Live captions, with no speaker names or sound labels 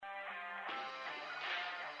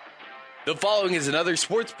The following is another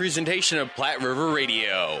sports presentation of Platte River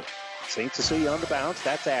Radio. St. Cecilia on the bounce.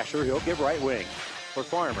 That's Asher. He'll give right wing for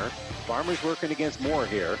Farmer. Farmer's working against Moore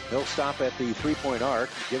here. He'll stop at the three-point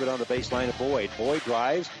arc. Give it on the baseline of Boyd. Boyd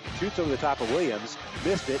drives, shoots over the top of Williams.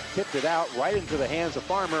 Missed it, tipped it out right into the hands of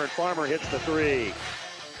Farmer, and Farmer hits the three.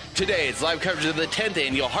 Today, it's live coverage of the 10th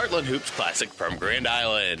annual Heartland Hoops Classic from Grand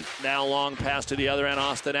Island. Now long pass to the other end.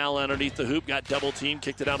 Austin Allen underneath the hoop. Got double teamed.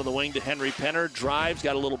 Kicked it out of the wing to Henry Penner. Drives.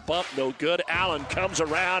 Got a little bump. No good. Allen comes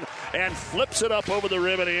around and flips it up over the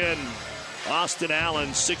rim and in. Austin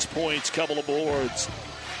Allen, 6 points, couple of boards.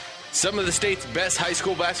 Some of the state's best high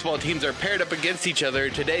school basketball teams are paired up against each other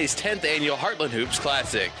in today's 10th annual Heartland Hoops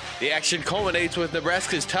Classic. The action culminates with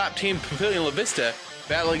Nebraska's top team, Papillion La Vista,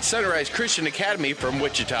 battling Sunrise Christian Academy from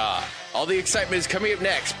Wichita. All the excitement is coming up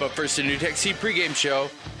next, but first the New Tech Seed pregame show.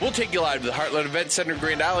 We'll take you live to the Heartland Event Center,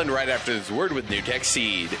 Grand Island, right after this word with New Tech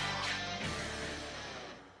Seed.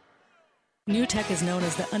 New Tech is known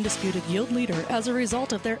as the undisputed yield leader as a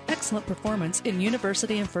result of their excellent performance in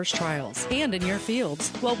university and first trials and in your fields.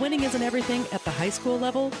 While winning isn't everything at the high school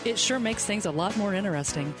level, it sure makes things a lot more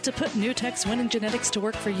interesting. To put New Tech's winning genetics to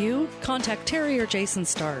work for you, contact Terry or Jason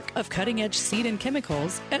Stark of Cutting Edge Seed and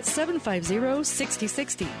Chemicals at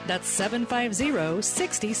 750-6060. That's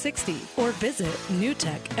 750-6060. Or visit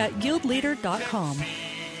newtech at yieldleader.com.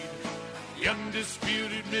 The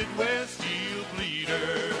undisputed Midwest yield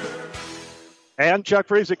leader. And Chuck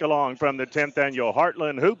Friesick along from the 10th Annual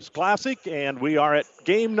Heartland Hoops Classic, and we are at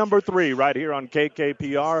game number 3 right here on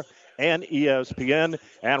KKPR and ESPN,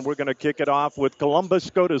 and we're going to kick it off with Columbus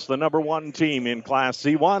Scotus, the number 1 team in Class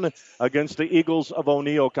C1, against the Eagles of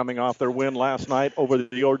O'Neill, coming off their win last night over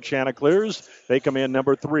the Ord Chanticleers. They come in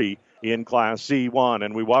number 3 in Class C1,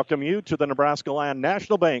 and we welcome you to the Nebraska Land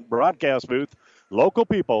National Bank broadcast booth. Local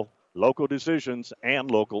people, local decisions, and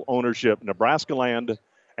local ownership. Nebraska Land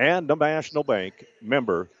and the National Bank,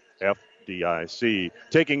 member FDIC.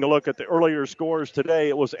 Taking a look at the earlier scores today,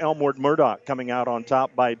 it was Elmwood Murdoch coming out on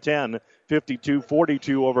top by 10,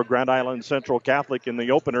 52-42 over Grand Island Central Catholic in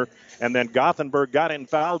the opener. And then Gothenburg got in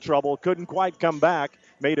foul trouble, couldn't quite come back,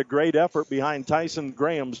 made a great effort behind Tyson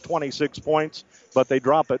Graham's 26 points, but they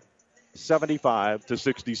drop it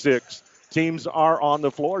 75-66. Teams are on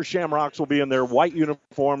the floor. Shamrocks will be in their white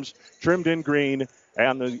uniforms, trimmed in green,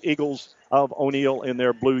 and the Eagles of O'Neill in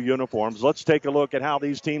their blue uniforms. Let's take a look at how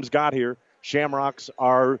these teams got here. Shamrocks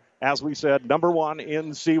are, as we said, number 1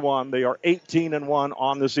 in C1. They are 18-1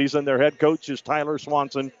 on the season. Their head coach is Tyler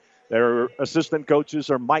Swanson. Their assistant coaches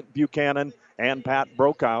are Mike Buchanan and Pat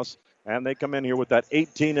Brockhouse. And they come in here with that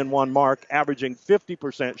 18-1 mark, averaging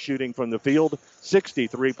 50% shooting from the field,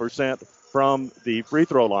 63% from the free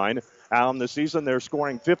throw line. On the season, they're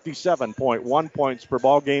scoring 57.1 points per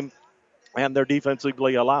ball game, and they're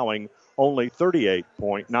defensively allowing only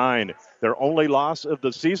 38.9. Their only loss of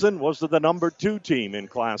the season was to the number 2 team in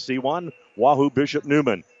Class C1, Wahoo Bishop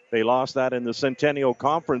Neumann. They lost that in the Centennial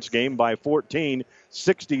Conference game by 14,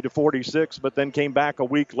 60-46, but then came back a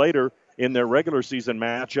week later in their regular season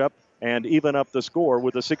matchup and even up the score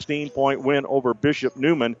with a 16-point win over Bishop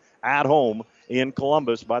Neumann at home in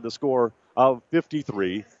Columbus by the score of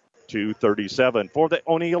 53-37. For the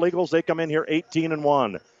O'Neill Eagles, they come in here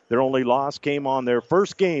 18-1. Their only loss came on their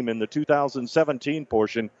first game in the 2017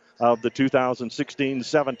 portion of the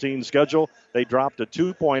 2016-17 schedule. They dropped a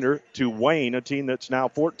 2-pointer to Wayne, a team that's now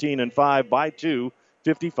 14-5 by 2,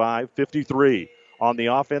 55-53. On the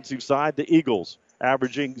offensive side, the Eagles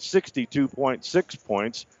averaging 62.6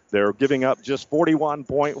 points. They're giving up just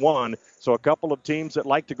 41.1. So a couple of teams that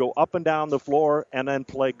like to go up and down the floor and then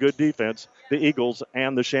play good defense, the Eagles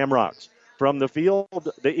and the Shamrocks. From the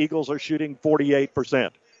field, the Eagles are shooting 48%.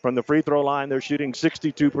 From the free throw line, they're shooting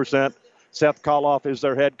 62%. Seth Koloff is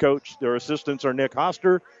their head coach. Their assistants are Nick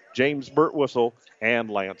Hoster, James Burtwhistle, and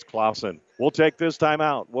Lance Clausen. We'll take this time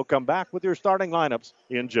out. We'll come back with your starting lineups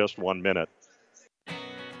in just 1 minute.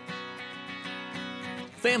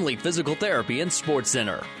 Family Physical Therapy and Sports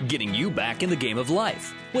Center, getting you back in the game of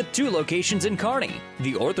life. With 2 locations in Kearney,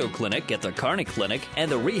 the Ortho Clinic at the Kearney Clinic and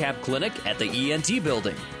the Rehab Clinic at the ENT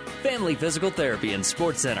Building. Family Physical Therapy and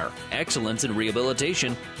Sports Center, excellence in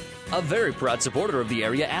rehabilitation. A very proud supporter of the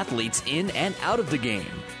area athletes in and out of the game.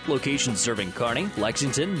 Locations serving Kearney,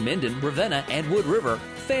 Lexington, Minden, Ravenna, and Wood River.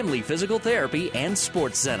 Family Physical Therapy and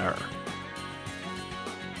Sports Center.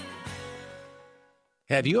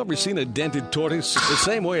 Have you ever seen a dented tortoise? The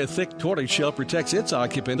same way a thick tortoise shell protects its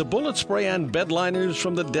occupant, the bullet spray on bed liners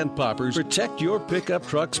from the Dent Poppers protect your pickup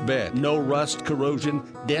truck's bed. No rust, corrosion,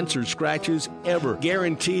 dents, or scratches ever.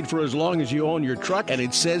 Guaranteed for as long as you own your truck, and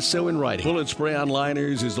it says so in writing. Bullet spray on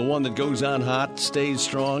liners is the one that goes on hot, stays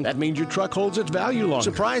strong. That means your truck holds its value longer.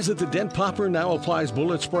 Surprised that the Dent Popper now applies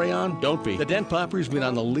bullet spray on? Don't be. The Dent Popper's been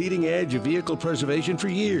on the leading edge of vehicle preservation for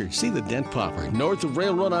years. See the Dent Popper north of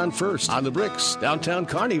Railroad on First, on the Bricks, downtown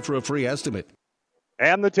Kearney for a free estimate.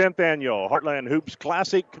 And the 10th annual Heartland Hoops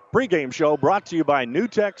Classic pregame show brought to you by New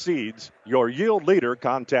Tech Seeds, your yield leader.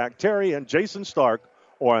 Contact Terry and Jason Stark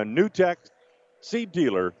or a New Tech seed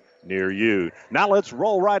dealer near you. Now let's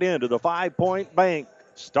roll right into the 5 Point Bank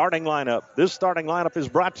starting lineup. This starting lineup is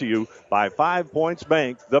brought to you by 5 Points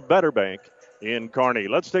Bank, the better bank in Kearney.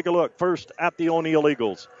 Let's take a look first at the O'Neill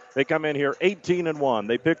Eagles. They come in here 18-1.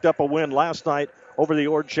 They picked up a win last night over the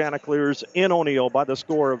Ord Chanticleers in O'Neill by the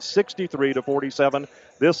score of 63-47.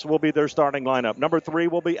 This will be their starting lineup. Number 3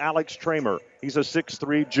 will be Alex Tramer. He's a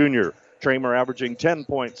 6'3 junior. Tramer averaging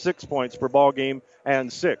 10.6 points per ball game and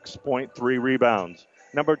 6.3 rebounds.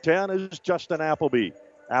 Number 10 is Justin Appleby.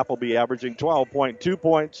 Appleby averaging 12.2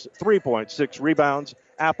 points, 3.6 rebounds.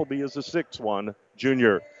 Appleby is a 6'1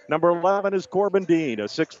 junior. Number 11 is Corbin Dean, a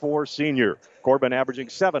 6'4 senior. Corbin averaging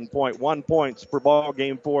 7.1 points per ball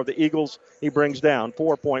game for the Eagles. He brings down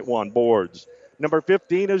 4.1 boards. Number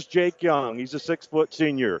 15 is Jake Young. He's a 6-foot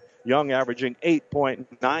senior. Young averaging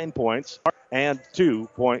 8.9 points and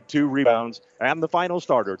 2.2 rebounds. And the final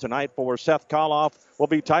starter tonight for Seth Koloff will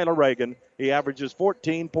be Tyler Reagan. He averages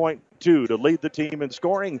 14.2 to lead the team in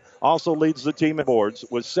scoring. Also leads the team in boards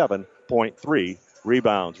with 7.3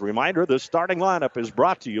 rebounds. Reminder, the starting lineup is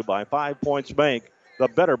brought to you by 5 Points Bank, the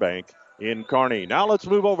better bank in Kearney. Now let's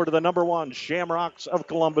move over to the number 1 Shamrocks of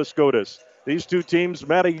Columbus Scotus. These two teams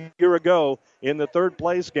met a year ago in the third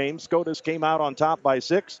place game. Scotus came out on top by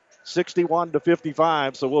 6,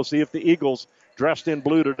 61-55. So we'll see if the Eagles, dressed in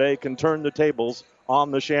blue today, can turn the tables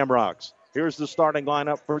on the Shamrocks. Here's the starting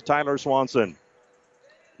lineup for Tyler Swanson.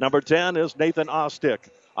 Number 10 is Nathan Ostick.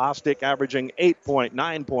 Ostick averaging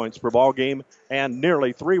 8.9 points per ball game and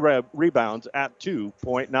nearly 3 rebounds at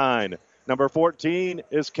 2.9. Number 14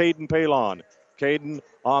 is Caden Palon. Caden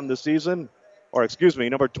on the season,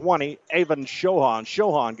 number 20, Evan Shohan.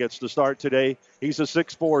 Shohan gets the start today. He's a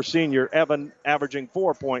 6'4 senior. Evan averaging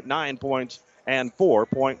 4.9 points and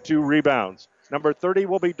 4.2 rebounds. Number 30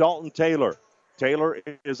 will be Dalton Taylor. Taylor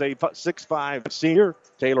is a 6'5 senior.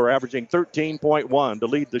 Taylor averaging 13.1 to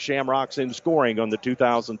lead the Shamrocks in scoring on the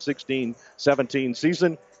 2016-17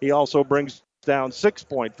 season. He also brings down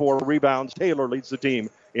 6.4 rebounds. Taylor leads the team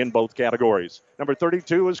in both categories. Number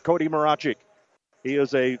 32 is Cody Maracic. He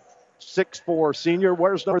is a 6'4 senior.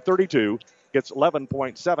 Where's number 32? Gets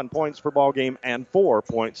 11.7 points per ball game and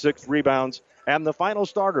 4.6 rebounds. And the final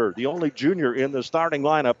starter, the only junior in the starting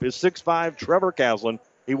lineup, is 6'5 Trevor Caslin.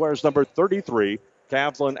 He wears number 33.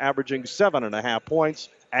 Caslin averaging 7.5 points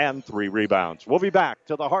and 3 rebounds. We'll be back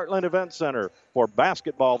to the Heartland Event Center for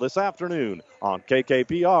basketball this afternoon on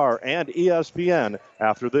KKPR and ESPN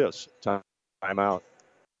after this timeout.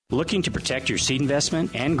 Looking to protect your seed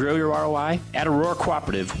investment and grow your ROI? At Aurora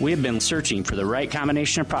Cooperative, we have been searching for the right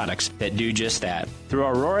combination of products that do just that. Through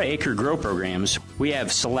our Aurora Acre Grow programs, we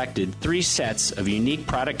have selected 3 sets of unique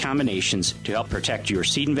product combinations to help protect your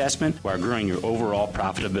seed investment while growing your overall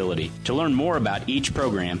profitability. To learn more about each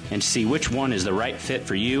program and to see which one is the right fit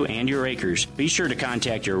for you and your acres, be sure to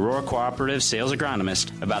contact your Aurora Cooperative sales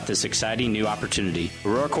agronomist about this exciting new opportunity.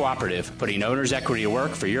 Aurora Cooperative, putting owner's equity to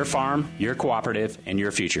work for your farm, your cooperative, and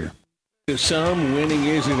your future. To some, winning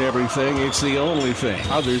isn't everything, it's the only thing.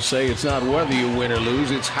 Others say it's not whether you win or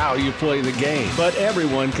lose, it's how you play the game. But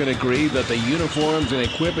everyone can agree that the uniforms and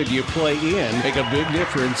equipment you play in make a big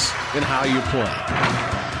difference in how you play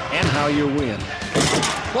and how you win.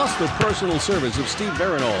 Plus the personal service of Steve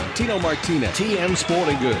Barinol, Tino Martinez, TM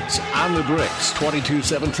Sporting Goods, on the Bricks,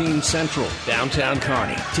 2217 Central, downtown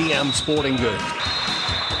Kearney. TM Sporting Goods,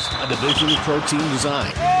 a division of Protein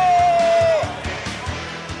Design.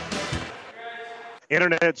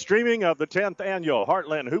 Internet streaming of the 10th annual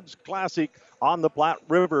Heartland Hoops Classic on the Platte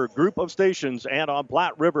River Group of Stations and on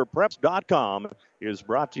PlatteRiverPreps.com is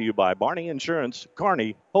brought to you by Barney Insurance,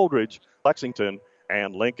 Kearney, Holdridge, Lexington,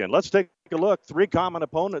 and Lincoln. Let's take a look. 3 common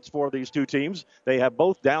opponents for these two teams. They have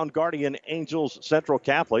both downed Guardian Angels Central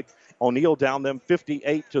Catholic. O'Neill downed them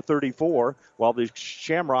 58-34, while the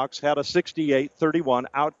Shamrocks had a 68-31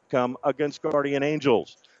 outcome against Guardian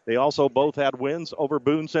Angels. They also both had wins over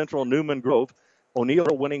Boone Central, Newman Grove. O'Neill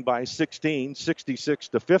winning by 16,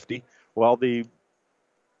 66-50, while the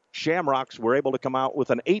Shamrocks were able to come out with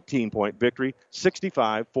an 18-point victory,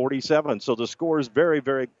 65-47. So the score is very,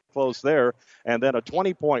 very close there. And then a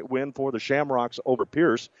 20-point win for the Shamrocks over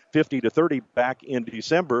Pierce, 50-30 back in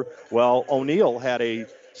December. Well, O'Neill had a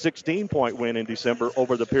 16-point win in December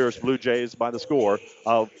over the Pierce Blue Jays by the score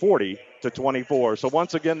of 40-24. So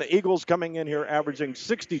once again, the Eagles coming in here averaging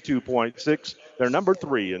 62.6. They're number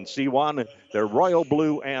 3 in C1. They're royal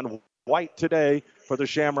blue and white today for the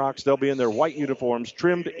Shamrocks. They'll be in their white uniforms,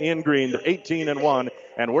 trimmed in green. They're 18-1,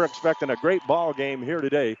 and we're expecting a great ball game here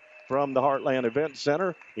today from the Heartland Event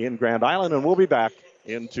Center in Grand Island, and we'll be back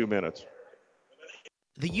in 2 minutes.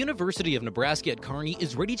 The University of Nebraska at Kearney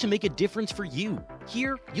is ready to make a difference for you.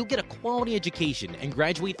 Here, you'll get a quality education and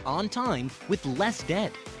graduate on time with less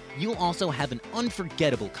debt. You'll also have an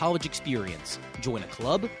unforgettable college experience. Join a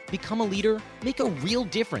club, become a leader, make a real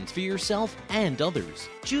difference for yourself and others.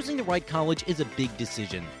 Choosing the right college is a big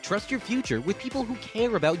decision. Trust your future with people who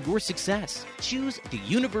care about your success. Choose the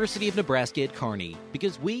University of Nebraska at Kearney,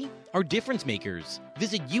 because we are difference makers.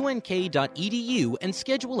 Visit unk.edu and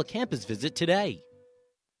schedule a campus visit today.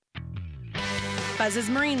 Buzz's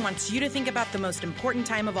Marine wants you to think about the most important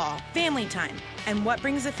time of all, family time. And what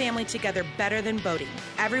brings a family together better than boating?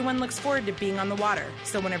 Everyone looks forward to being on the water,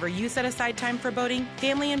 so whenever you set aside time for boating,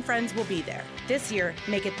 family and friends will be there. This year,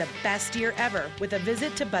 make it the best year ever with a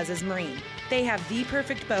visit to Buzz's Marine. They have the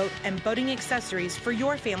perfect boat and boating accessories for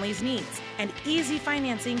your family's needs, and easy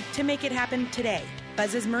financing to make it happen today.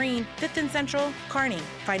 Buzz's Marine, 5th and Central, Kearney.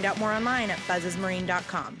 Find out more online at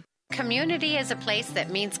buzzesmarine.com. Community is a place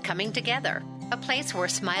that means coming together. A place where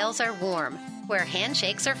smiles are warm, where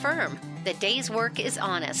handshakes are firm, the day's work is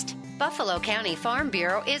honest. Buffalo County Farm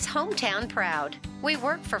Bureau is hometown proud. We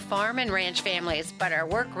work for farm and ranch families, but our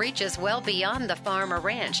work reaches well beyond the farm or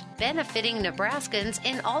ranch, benefiting Nebraskans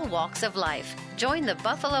in all walks of life. Join the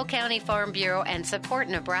Buffalo County Farm Bureau and support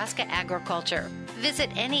Nebraska agriculture. Visit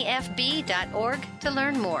nefb.org to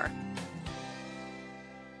learn more.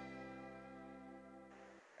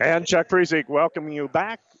 And Chuck Friesick welcoming you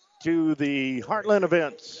back to the Heartland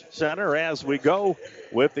Events Center as we go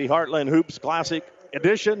with the Heartland Hoops Classic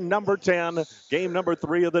edition number 10, game number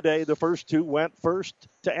 3 of the day. The first two went first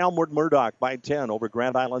to Elmwood Murdoch by 10 over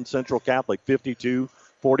Grand Island Central Catholic,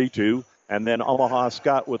 52-42. And then Omaha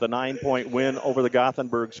Scott with a 9-point win over the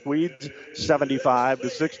Gothenburg Swedes,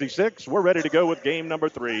 75-66. We're ready to go with game number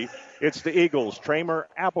 3. It's the Eagles, Tramer,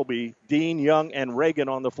 Appleby, Dean, Young, and Reagan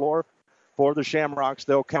on the floor. For the Shamrocks,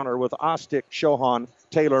 they'll counter with Ostick, Shohan,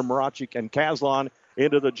 Taylor, Marachik, and Kazlan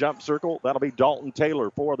into the jump circle. That'll be Dalton Taylor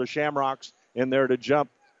for the Shamrocks. In there to jump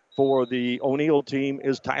for the O'Neill team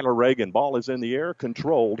is Tyler Reagan. Ball is in the air,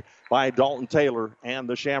 controlled by Dalton Taylor and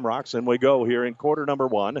the Shamrocks. And we go here in quarter number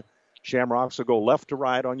 1. Shamrocks will go left to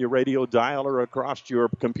right on your radio dial or across your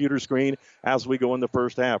computer screen as we go in the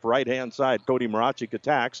first half. Right-hand side, Cody Marachik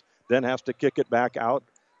attacks, then has to kick it back out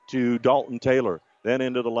to Dalton Taylor. Then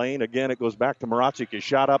into the lane. Again, it goes back to Marachik. His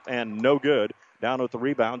shot up and no good. Down with the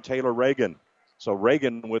rebound, Taylor Reagan. So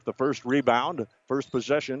Reagan with the first rebound, first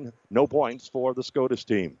possession, no points for the Scotus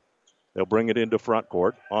team. They'll bring it into front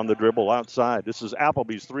court on the dribble outside. This is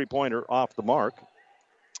Appleby's three-pointer off the mark.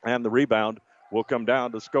 And the rebound will come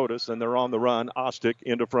down to Scotus, and they're on the run. Ostick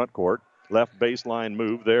into front court. Left baseline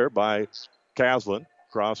move there by Kazlan.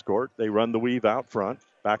 Cross court. They run the weave out front.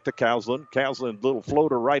 Back to Kazlan. Kazlan, little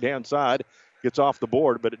floater right-hand side. Gets off the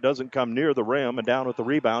board, but it doesn't come near the rim. And down with the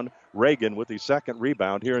rebound, Reagan with the second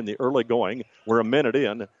rebound here in the early going. We're a minute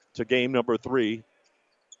in to game number 3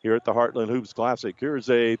 here at the Heartland Hoops Classic.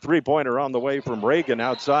 Here's a three-pointer on the way from Reagan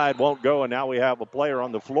outside. Won't go, and now we have a player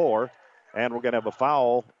on the floor. And we're going to have a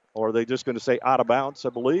foul, or are they just going to say out of bounds, I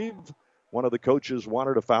believe? One of the coaches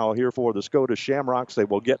wanted a foul here for the Scotus Shamrocks. They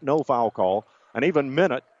will get no foul call. An even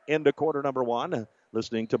minute into quarter number 1.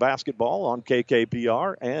 Listening to basketball on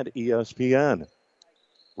KKPR and ESPN.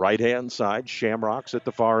 Right-hand side, Shamrocks at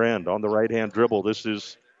the far end. On the right-hand dribble, this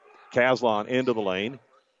is Kazlan into the lane.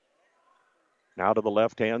 Now to the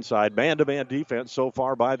left-hand side. Man-to-man defense so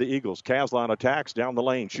far by the Eagles. Kazlan attacks down the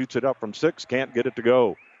lane. Shoots it up from 6. Can't get it to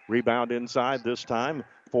go. Rebound inside this time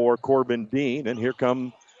for Corbin Dean. And here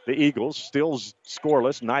come the Eagles. Still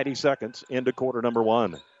scoreless. 90 seconds into quarter number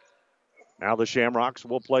 1. Now the Shamrocks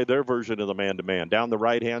will play their version of the man-to-man. Down the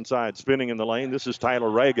right-hand side, spinning in the lane. This is Tyler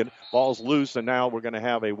Reagan. Ball's loose, and now we're going to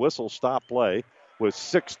have a whistle stop play with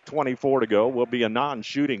 6:24 to go. Will be a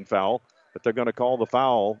non-shooting foul, but they're going to call the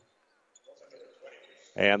foul.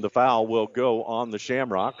 And the foul will go on the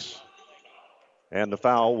Shamrocks. And the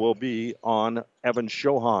foul will be on Evan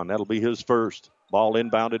Shohan. That'll be his first. Ball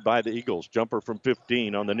inbounded by the Eagles. Jumper from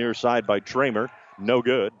 15 on the near side by Tramer. No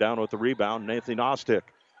good. Down with the rebound, Nathan Ostick.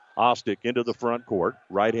 Ostick into the front court.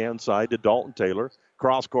 Right-hand side to Dalton Taylor.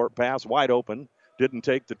 Cross-court pass wide open. Didn't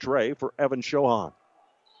take the tray for Evan Shohan.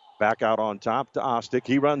 Back out on top to Ostick.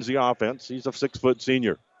 He runs the offense. He's a 6-foot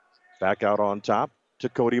senior. Back out on top to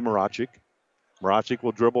Cody Marachik. Marachik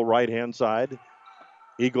will dribble right-hand side.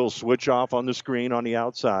 Eagles switch off on the screen on the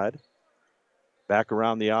outside. Back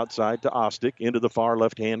around the outside to Ostick. Into the far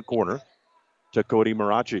left-hand corner to Cody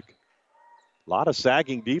Marachik. A lot of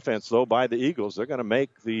sagging defense, though, by the Eagles. They're going to make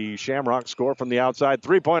the Shamrock score from the outside.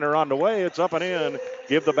 Three-pointer on the way. It's up and in.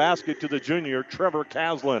 Give the basket to the junior, Trevor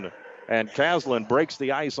Caslin. And Caslin breaks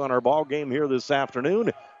the ice on our ball game here this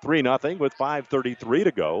afternoon. 3-0 with 5:33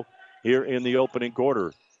 to go here in the opening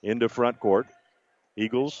quarter. Into front court.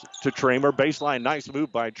 Eagles to Tramer. Baseline, nice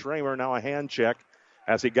move by Tramer. Now a hand check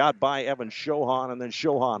as he got by Evan Shohan, and then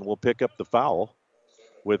Shohan will pick up the foul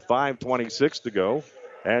with 5:26 to go.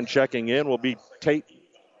 And checking in will be Tate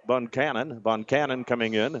Buncannon. Buncannon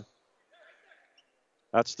coming in.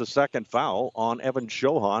 That's the second foul on Evan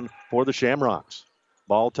Shohan for the Shamrocks.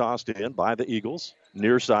 Ball tossed in by the Eagles.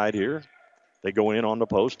 Near side here. They go in on the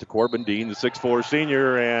post to Corbin Dean, the 6'4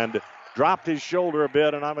 senior, and dropped his shoulder a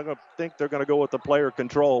bit, and I'm going to think they're going to go with the player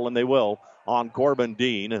control, and they will on Corbin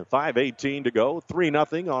Dean. 5:18 to go.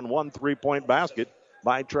 3-0 on one three-point basket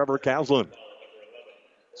by Trevor Caslin.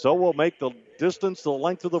 So we'll make the distance, the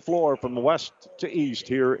length of the floor from west to east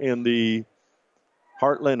here in the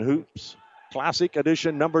Heartland Hoops Classic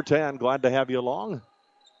Edition number 10. Glad to have you along.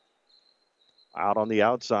 Out on the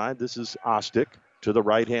outside, this is Ostick to the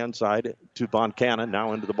right-hand side to Buncannon.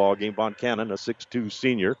 Now into the ballgame. Buncannon, a 6'2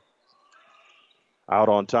 senior. Out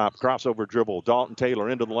on top, crossover dribble. Dalton Taylor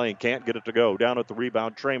into the lane, can't get it to go. Down at the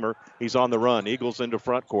rebound, Tramer. He's on the run. Eagles into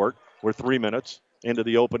front court. We're 3 minutes into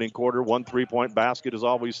the opening quarter. One three-point basket is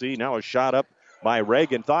all we see. Now a shot up by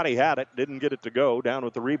Reagan. Thought he had it, didn't get it to go. Down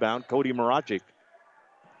with the rebound, Cody Marachik.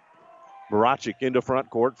 Marachik into front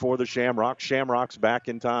court for the Shamrocks. Shamrocks back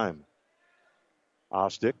in time.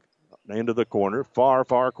 Ostick into the corner, far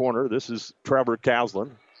corner. This is Trevor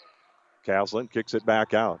Caslin. Caslin kicks it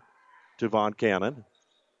back out to Von Cannon.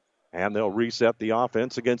 And they'll reset the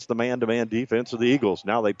offense against the man-to-man defense of the Eagles.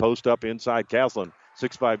 Now they post up inside Caslin.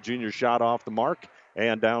 6'5 junior shot off the mark.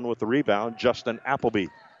 And down with the rebound, Justin Appleby.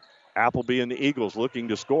 Appleby and the Eagles looking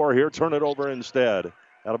to score here. Turn it over instead.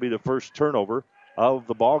 That'll be the first turnover of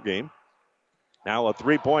the ball game. Now a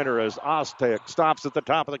three-pointer as Ostick stops at the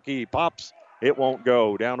top of the key. Pops. It won't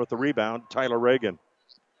go. Down with the rebound, Tyler Reagan.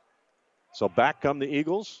 So back come the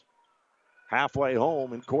Eagles. Halfway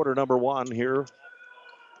home in quarter number one here.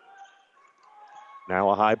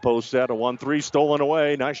 Now a high post set, a 1-3 stolen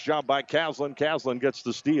away. Nice job by Caslin. Caslin gets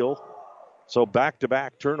the steal. So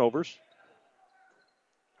back-to-back turnovers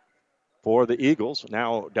for the Eagles.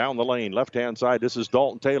 Now down the lane, left-hand side. This is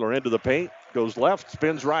Dalton Taylor into the paint. Goes left,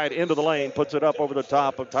 spins right into the lane, puts it up over the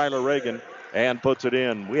top of Tyler Reagan and puts it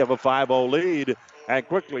in. We have a 5-0 lead. And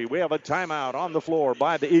quickly, we have a timeout on the floor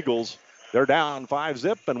by the Eagles. They're down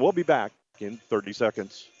 5-zip, and we'll be back in 30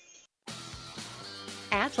 seconds.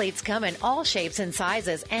 Athletes come in all shapes and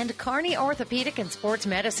sizes, and Kearney Orthopedic and Sports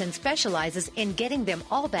Medicine specializes in getting them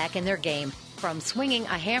all back in their game. From swinging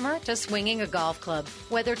a hammer to swinging a golf club,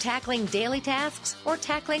 whether tackling daily tasks or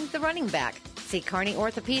tackling the running back. See Kearney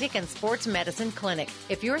Orthopedic and Sports Medicine Clinic.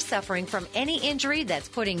 If you're suffering from any injury that's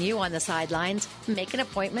putting you on the sidelines, make an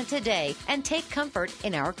appointment today and take comfort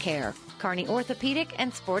in our care. Kearney Orthopedic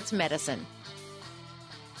and Sports Medicine.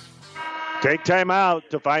 Take time out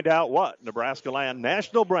to find out what Nebraska Land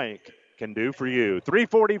National Bank can do for you.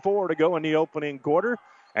 3:44 to go in the opening quarter.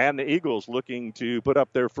 And the Eagles looking to put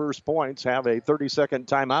up their first points, have a 30-second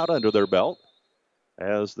timeout under their belt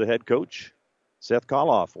as the head coach, Seth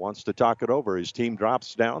Koloff, wants to talk it over. His team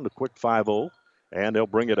drops down to quick 5-0, and they'll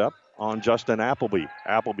bring it up on Justin Appleby.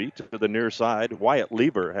 Appleby to the near side. Wyatt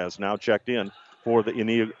Lever has now checked in for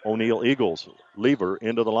the O'Neill Eagles. Lever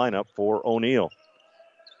into the lineup for O'Neill.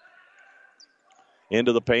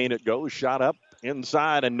 Into the paint it goes. Shot up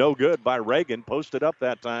inside and no good by Reagan. Posted up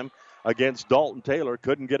that time against Dalton Taylor.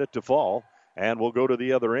 Couldn't get it to fall. And we'll go to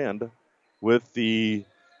the other end with the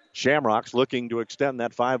Shamrocks looking to extend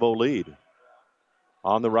that 5-0 lead.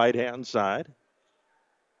 On the right-hand side,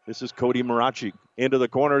 this is Cody Marachik. Into the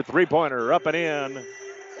corner, three-pointer, up and in.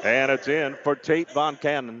 And it's in for Tate Von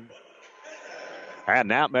Cannon. And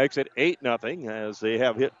that makes it 8-0 as they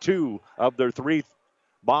have hit two of their three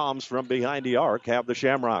bombs from behind the arc. Have the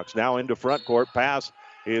Shamrocks now into front court. Pass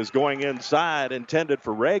is going inside, intended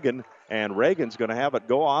for Reagan. And Reagan's going to have it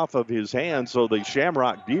go off of his hands. So the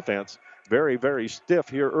Shamrock defense very, very stiff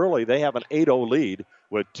here early. They have an 8-0 lead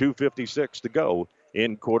with 2:56 to go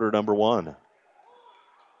in quarter number one.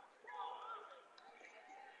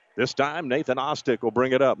 This time, Nathan Ostick will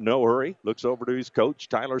bring it up. No hurry. Looks over to his coach,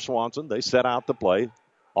 Tyler Swanson. They set out the play.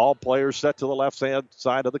 All players set to the left-hand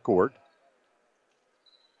side of the court.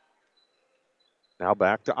 Now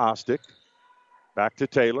back to Ostick. Back to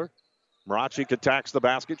Taylor. Mrachik attacks the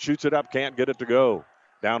basket, shoots it up, can't get it to go.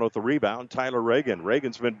 Down with the rebound, Tyler Reagan.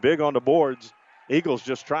 Reagan's been big on the boards. Eagles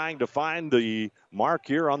just trying to find the mark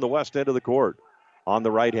here on the west end of the court. On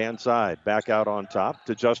the right-hand side, back out on top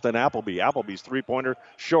to Justin Appleby. Appleby's three-pointer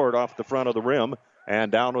short off the front of the rim.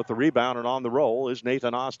 And down with the rebound and on the roll is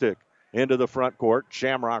Nathan Ostick. Into the front court.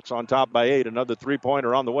 Shamrocks on top by 8. Another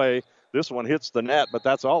three-pointer on the way. This one hits the net, but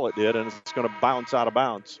that's all it did, and it's going to bounce out of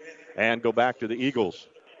bounds and go back to the Eagles.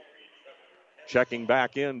 Checking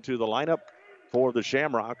back into the lineup for the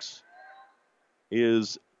Shamrocks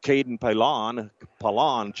is Caden Palon.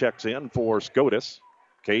 Palon checks in for Scotus.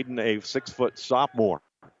 Caden, a 6-foot sophomore.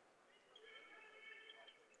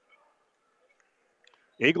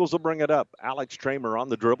 Eagles will bring it up. Alex Tramer on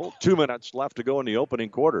the dribble. 2 minutes left to go in the opening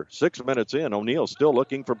quarter. 6 minutes in. O'Neal still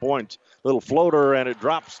looking for points. Little floater, and it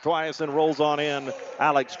drops twice and rolls on in.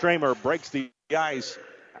 Alex Tramer breaks the ice.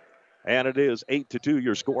 And it is 8-2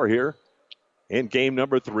 your score here in game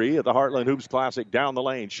number 3 of the Heartland Hoops Classic. Down the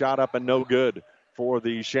lane. Shot up and no good for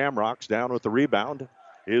the Shamrocks. Down with the rebound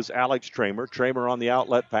is Alex Tramer. Tramer on the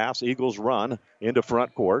outlet pass. Eagles run into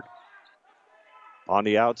front court. On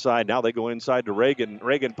the outside, now they go inside to Reagan.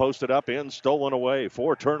 Reagan posted up in, stolen away.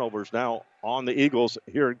 4 turnovers now on the Eagles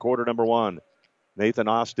here in quarter number 1. Nathan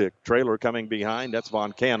Ostick, trailer coming behind. That's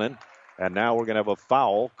Von Cannon. And now we're going to have a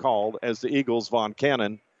foul called as the Eagles. Von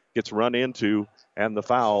Cannon gets run into, and the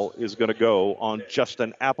foul is going to go on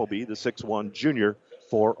Justin Appleby, the 6'1 junior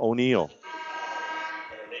for O'Neal.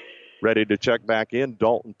 Ready to check back in,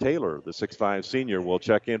 Dalton Taylor, the 6'5 senior, will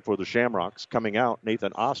check in for the Shamrocks. Coming out,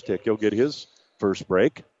 Nathan Ostick. He'll get his first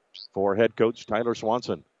break for head coach Tyler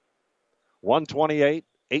Swanson. 128,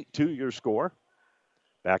 8-2 your score.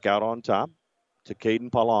 Back out on top to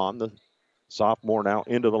Caden Palon, the sophomore now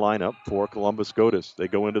into the lineup for Columbus Scotus. They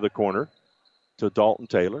go into the corner to Dalton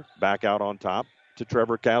Taylor. Back out on top to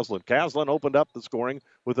Trevor Caslin. Caslin opened up the scoring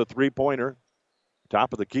with a three-pointer.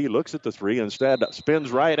 Top of the key, looks at the three, instead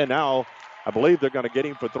spins right, and now I believe they're going to get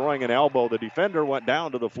him for throwing an elbow. The defender went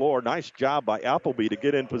down to the floor. Nice job by Appleby to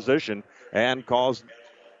get in position and cause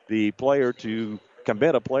the player to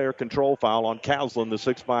commit a player control foul on Caslin, the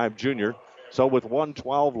 6'5 junior. So with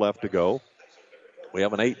 1:12 left to go, we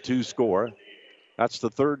have an 8-2 score. That's the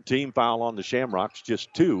third team foul on the Shamrocks,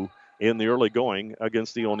 just 2 in the early going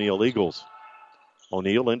against the O'Neal Eagles.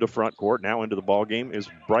 O'Neal into front court. Now into the ballgame is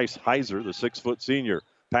Bryce Heiser, the 6' senior.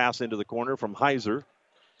 Pass into the corner from Heiser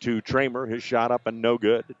to Tramer. His shot up and no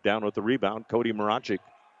good. Down with the rebound, Cody Mrachik.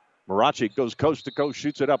 Mrachik goes coast to coast,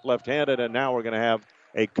 shoots it up left-handed, and now we're going to have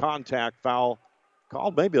a contact foul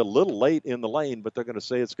called maybe a little late in the lane, but they're going to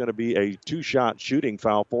say it's going to be a 2-shot shooting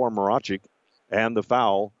foul for Mrachik, and the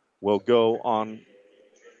foul will go on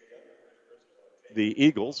the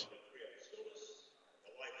Eagles.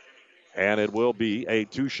 And it will be a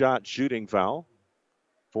 2-shot shooting foul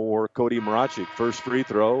for Cody Mrachik. First free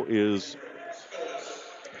throw is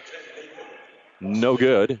no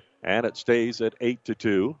good, and it stays at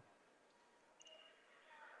 8-2.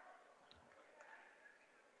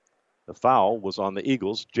 The foul was on the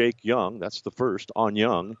Eagles. Jake Young, that's the first on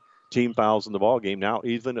Young. Team fouls in the ballgame now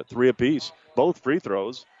even at 3 apiece. Both free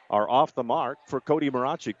throws are off the mark for Cody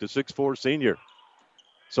Mrachik, the 6'4 senior.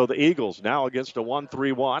 So the Eagles now against a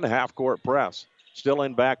 1-3-1 half-court press. Still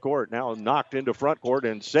in backcourt, now knocked into front court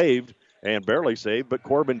and saved, and barely saved, but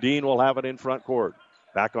Corbin Dean will have it in front court.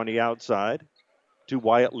 Back on the outside to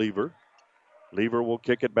Wyatt Lever. Lever will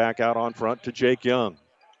kick it back out on front to Jake Young.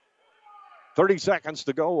 30 seconds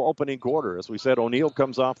to go, opening quarter. As we said, O'Neal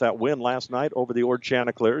comes off that win last night over the Ord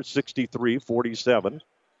Chanticleers, 63-47.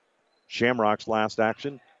 Shamrock's last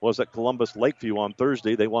action was at Columbus Lakeview on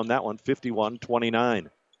Thursday. They won that one 51-29.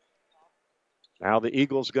 Now the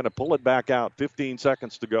Eagles going to pull it back out. 15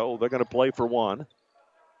 seconds to go. They're going to play for one.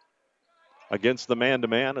 Against the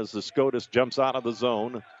man-to-man as the Scotus jumps out of the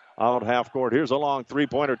zone. Out half court. Here's a long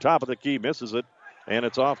three-pointer. Top of the key. Misses it. And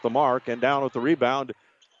it's off the mark. And down with the rebound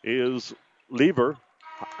is Lever.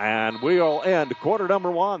 And we'll end quarter number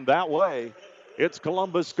 1 that way. It's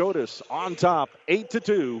Columbus Scotus on top.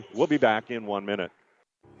 8-2. We'll be back in 1 minute.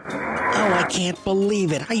 Oh, I can't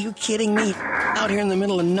believe it. Are you kidding me? Out here in the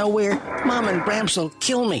middle of nowhere, Mom and Gramps will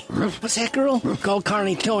kill me. What's that, girl? Call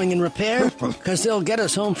Carney Towing and Repair? Because they'll get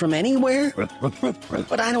us home from anywhere?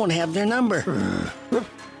 But I don't have their number.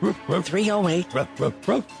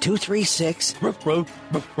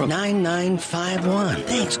 308-236-9951.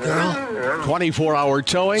 Thanks, girl. 24-hour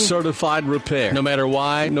towing, certified repair. No matter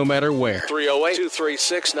why, no matter where.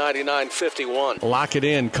 308-236-9951. Lock it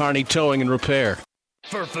in, Kearney Towing and Repair.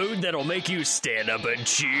 For food that'll make you stand up and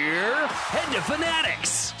cheer, head to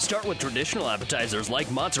Fanatics. Start with traditional appetizers like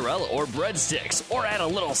mozzarella or breadsticks, or add a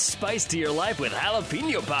little spice to your life with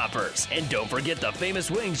jalapeno poppers. And don't forget the famous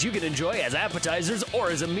wings you can enjoy as appetizers or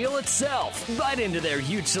as a meal itself. Bite into their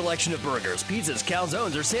huge selection of burgers, pizzas,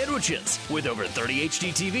 calzones, or sandwiches. With over 30 HD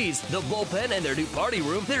TVs, the bullpen, and their new party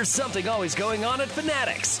room, there's something always going on at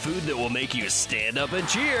Fanatics. Food that will make you stand up and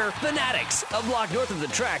cheer. Fanatics, a block north of the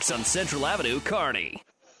tracks on Central Avenue, Kearney.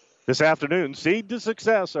 This afternoon, Seed to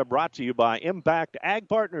Success are brought to you by Impact Ag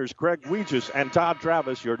Partners, Craig Weegis and Todd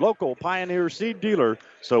Travis, your local Pioneer seed dealer.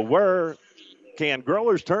 So where can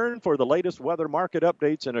growers turn for the latest weather market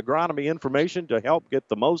updates and agronomy information to help get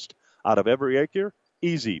the most out of every acre?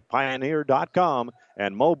 Easy, Pioneer.com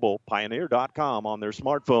and mobile, Pioneer.com on their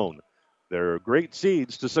smartphone. They're great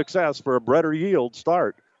seeds to success for a better yield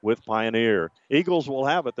start with Pioneer. Eagles will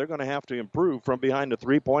have it. They're going to have to improve from behind the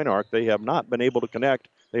three-point arc. They have not been able to connect.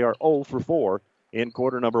 They are 0 for 4 in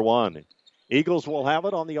quarter number 1. Eagles will have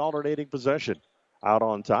it on the alternating possession. Out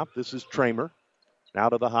on top, this is Tramer. Now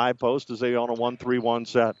to the high post as they on a 1-3-1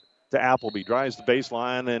 set to Appleby. Drives the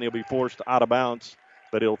baseline, and he'll be forced out of bounds,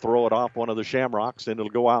 but he'll throw it off one of the Shamrocks, and it'll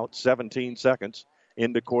go out 17 seconds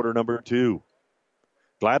into quarter number 2.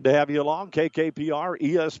 Glad to have you along. KKPR,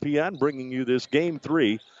 ESPN, bringing you this Game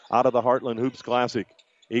 3 out of the Heartland Hoops Classic.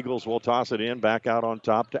 Eagles will toss it in, back out on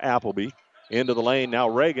top to Appleby. Into the lane. Now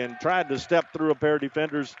Reagan tried to step through a pair of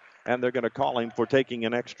defenders, and they're going to call him for taking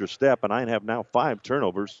an extra step. And I have now 5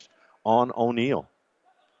 turnovers on O'Neill.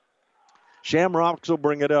 Shamrocks will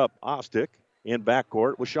bring it up. Ostick in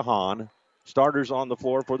backcourt with Shahan. Starters on the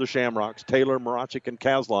floor for the Shamrocks. Taylor, Marachik, and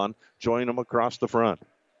Kazlan join them across the front.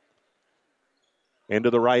 Into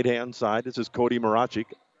the right-hand side. This is Cody Marachik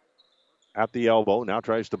at the elbow. Now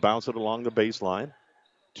tries to bounce it along the baseline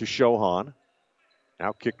to Shohan.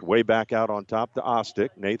 Now kicked way back out on top to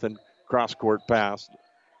Ostick. Nathan cross-court pass.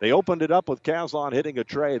 They opened it up with Kazlan hitting a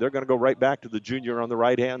tray. They're going to go right back to the junior on the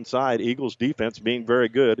right-hand side. Eagles defense being very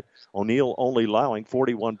good. O'Neill only allowing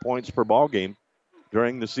 41 points per ball game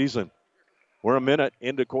during the season. We're a minute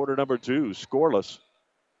into quarter number 2. Scoreless.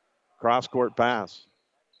 Cross-court pass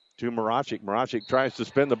to Marachik. Marachik tries to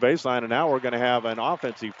spin the baseline, and now we're going to have an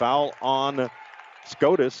offensive foul on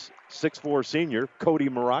Scotus, 6'4 senior, Cody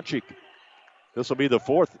Marachik. This will be the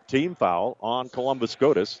 4th team foul on Columbus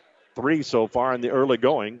Scotus. 3 so far in the early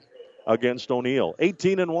going against O'Neill.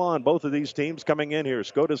 18-1, both of these teams coming in here.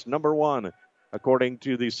 Scotus number 1, according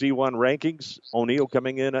to the C1 rankings. O'Neill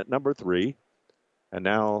coming in at number 3. And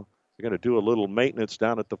now they're going to do a little maintenance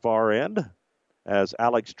down at the far end as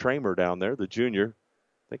Alex Tramer down there, the junior.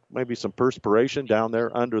 I think maybe some perspiration down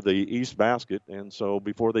there under the east basket. And so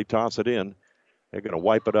before they toss it in, they're going to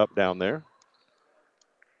wipe it up down there.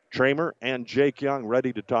 Tramer and Jake Young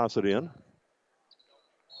ready to toss it in.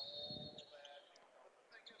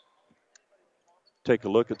 Take a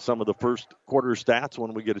look at some of the first quarter stats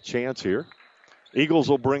when we get a chance here. Eagles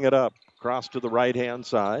will bring it up. Cross to the right-hand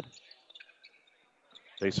side.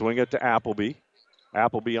 They swing it to Appleby.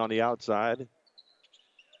 Appleby on the outside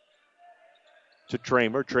to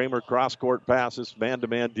Tramer. Tramer cross-court passes.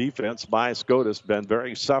 Man-to-man defense by Scotus. Been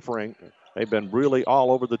very suffering. They've been really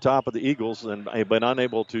all over the top of the Eagles and they've been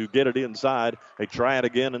unable to get it inside. They try it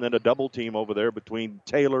again, and then a double team over there between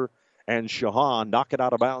Taylor and Shahan. Knock it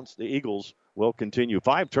out of bounds. The Eagles will continue.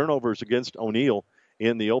 5 turnovers against O'Neill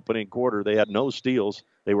in the opening quarter. They had no steals.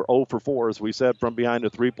 They were 0 for 4, as we said, from behind the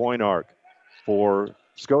three-point arc. For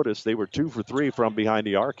Scotus, they were 2 for 3 from behind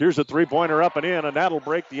the arc. Here's a three-pointer up and in, and that'll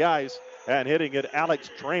break the ice. And hitting it, Alex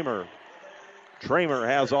Tramer. Tramer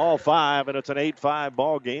has all 5, and it's an 8-5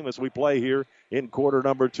 ball game as we play here in quarter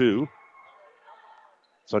number 2.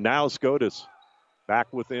 So now Scotus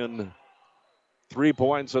back within 3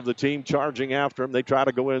 points of the team charging after him. They try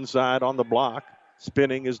to go inside on the block.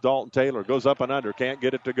 Spinning is Dalton Taylor. Goes up and under. Can't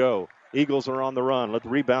get it to go. Eagles are on the run. The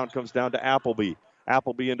rebound comes down to Appleby.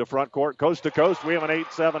 Appleby into front court. Coast to coast. We have an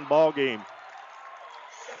 8-7 ball game.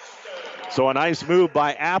 So a nice move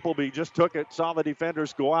by Appleby. Just took it. Saw the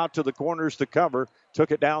defenders go out to the corners to cover.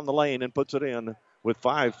 Took it down the lane and puts it in with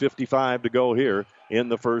 5:55 to go here in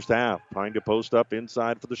the first half. Trying to post up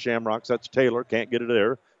inside for the Shamrocks. That's Taylor. Can't get it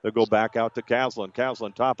there. They'll go back out to Kazlan.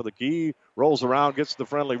 Kazlan, top of the key. Rolls around, gets the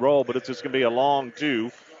friendly roll, but it's just going to be a long 2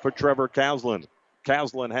 for Trevor Kazlan.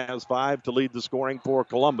 Kazlan has 5 to lead the scoring for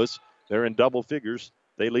Columbus. They're in double figures.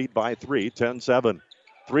 They lead by 3, 10-7.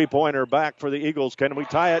 Three-pointer back for the Eagles. Can we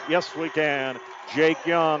tie it? Yes, we can. Jake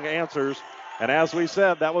Young answers. And as we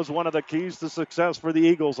said, that was one of the keys to success for the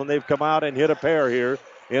Eagles, and they've come out and hit a pair here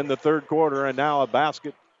in the third quarter, and now a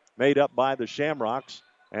basket made up by the Shamrocks,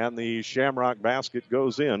 and the Shamrock basket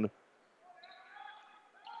goes in.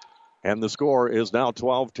 And the score is now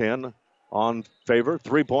 12-10 on favor.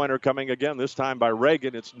 Three-pointer coming again, this time by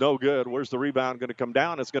Reagan. It's no good. Where's the rebound going to come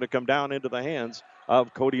down? It's going to come down into the hands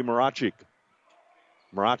of Cody Marachik.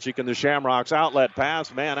 Marachik and the Shamrocks outlet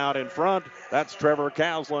pass. Man out in front. That's Trevor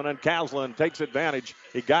Caslin, and Caslin takes advantage.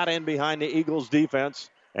 He got in behind the Eagles' defense,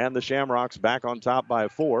 and the Shamrocks back on top by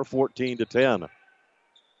 4, 14-10.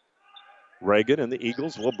 Reagan and the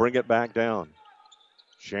Eagles will bring it back down.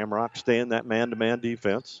 Shamrocks stay in that man-to-man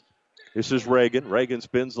defense. This is Reagan. Reagan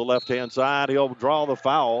spins the left-hand side. He'll draw the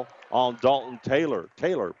foul on Dalton Taylor.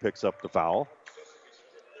 Taylor picks up the foul.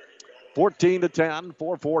 14-10,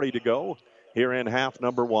 4:40 to go here in half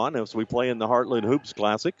number one as we play in the Heartland Hoops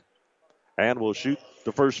Classic. And we'll shoot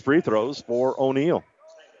the first free throws for O'Neill.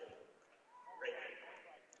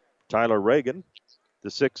 Tyler Reagan, the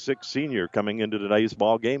 6'6 senior, coming into today's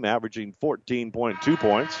ball game, averaging 14.2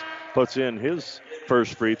 points. Puts in his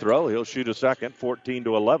first free throw. He'll shoot a second.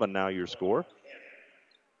 14-11 now your score.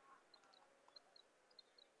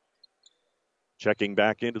 Checking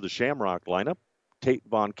back into the Shamrock lineup, Tate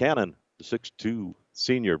Von Cannon, the 6'2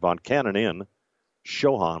 senior. Von Cannon in.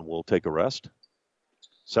 Shohan will take a rest.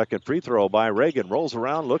 Second free throw by Reagan. Rolls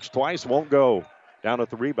around, looks twice, won't go. Down at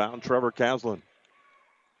the rebound, Trevor Caslin.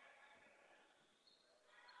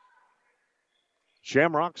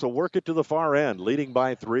 Shamrocks will work it to the far end, leading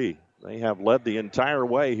by 3. They have led the entire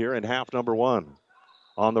way here in half number one.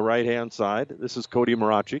 On the right-hand side, this is Cody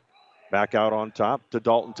Marachik. Back out on top to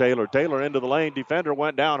Dalton Taylor. Taylor into the lane. Defender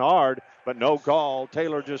went down hard, but no call.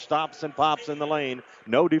 Taylor just stops and pops in the lane.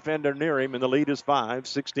 No defender near him, and the lead is 5,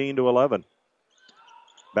 16-11.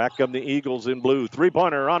 Back come the Eagles in blue.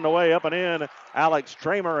 Three-pointer on the way, up and in. Alex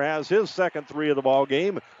Tramer has his second three of the ball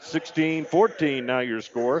game. 16-14 now your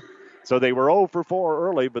score. So they were 0 for 4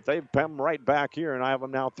 early, but they've come right back here, and I have them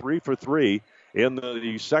now 3 for 3 in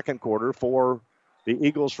the second quarter for the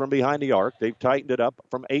Eagles from behind the arc. They've tightened it up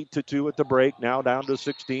from 8-2 at the break, now down to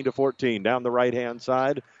 16-14. Down the right-hand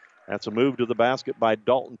side, that's a move to the basket by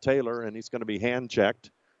Dalton Taylor, and he's going to be hand-checked.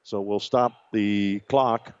 So we'll stop the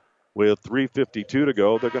clock with 3:52 to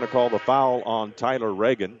go. They're going to call the foul on Tyler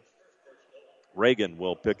Reagan. Reagan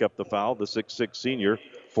will pick up the foul, the 6'6 senior,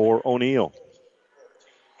 for O'Neill.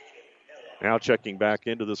 Now checking back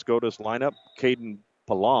into the Scotus lineup, Caden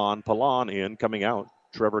Pallon. Pallon in, coming out,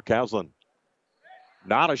 Trevor Caslin.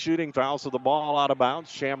 Not a shooting foul, so the ball out of bounds.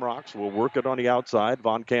 Shamrocks will work it on the outside.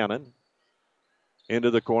 Von Cannon into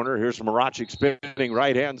the corner. Here's Marachik spinning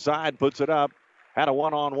right-hand side, puts it up. Had a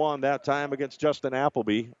one-on-one that time against Justin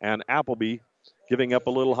Appleby, and Appleby giving up a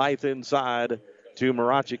little height inside to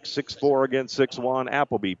Marachik, 6'4 against 6'1.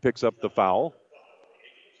 Appleby picks up the foul.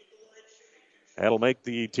 That'll make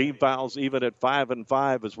the team fouls even at 5 and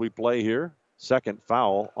 5 as we play here. Second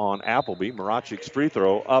foul on Appleby. Marachik's free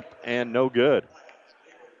throw up and no good.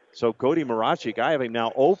 So Cody Marachik, I have him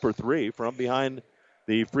now 0 for 3 from behind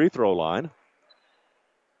the free throw line.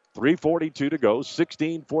 3:42 to go,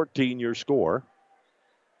 16-14 your score.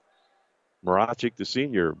 Marachik, the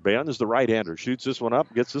senior, bends the right-hander, shoots this one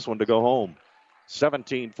up, gets this one to go home.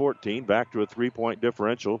 17-14, back to a 3-point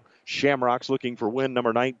differential. Shamrocks looking for win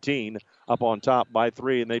number 19, up on top by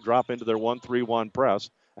 3, and they drop into their 1-3-1 press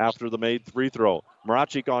after the made free throw.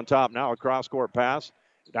 Marachik on top now, a cross-court pass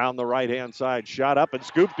down the right-hand side. Shot up and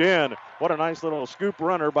scooped in. What a nice little scoop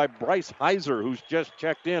runner by Bryce Heiser, who's just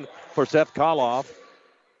checked in for Seth Koloff.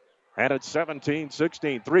 And it's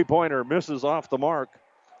 17-16. Three-pointer misses off the mark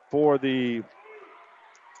for the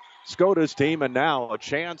Scotus team, and now a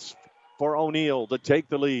chance for O'Neill to take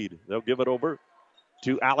the lead. They'll give it over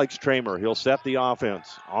to Alex Tramer. He'll set the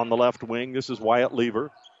offense on the left wing. This is Wyatt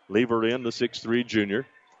Lever. Lever in, the 6'3 junior.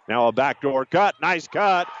 Now a backdoor cut. Nice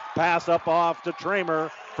cut. Pass up off to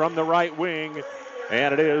Tramer from the right wing.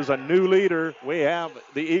 And it is a new leader. We have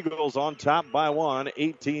the Eagles on top by 1,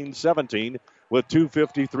 18-17 with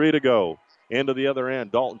 2:53 to go. Into the other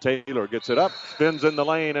end. Dalton Taylor gets it up, spins in the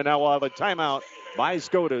lane, and now we'll have a timeout by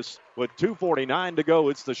Scotus with 2:49 to go.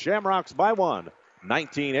 It's the Shamrocks by 1,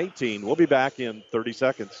 19-18. We'll be back in 30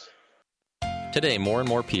 seconds. Today, more and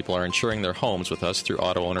more people are insuring their homes with us through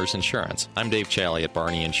Auto Owners Insurance. I'm Dave Challey at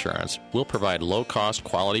Barney Insurance. We'll provide low-cost,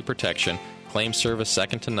 quality protection, claim service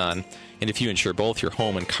second to none, and if you insure both your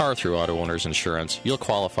home and car through Auto Owners Insurance, you'll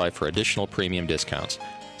qualify for additional premium discounts.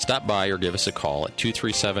 Stop by or give us a call at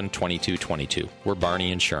 237-2222. We're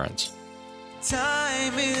Barney Insurance.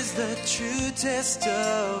 Time is the true test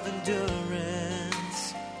of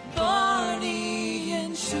endurance. Barney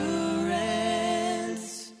Insurance.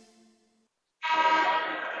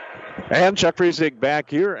 And Chuck Friesig back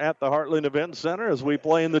here at the Heartland Event Center as we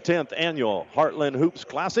play in the 10th annual Heartland Hoops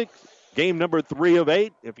Classic. Game number 3 of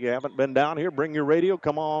 8. If you haven't been down here, bring your radio.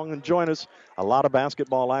 Come on and join us. A lot of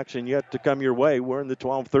basketball action yet to come your way. We're in the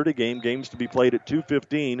 12:30 game. Games to be played at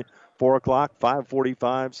 2:15, 4 o'clock,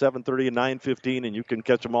 5:45, 7:30, and 9:15. And you can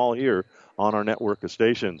catch them all here on our network of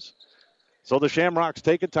stations. So the Shamrocks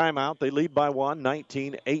take a timeout. They lead by 1,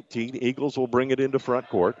 19-18. Eagles will bring it into front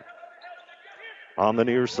court. On the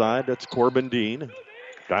near side, that's Corbin Dean.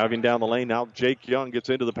 Diving down the lane now, Jake Young gets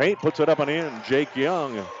into the paint, puts it up and in. Jake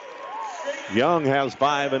Young. Young has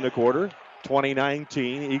 5 in the quarter,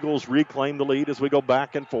 20-19. Eagles reclaim the lead as we go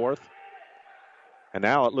back and forth. And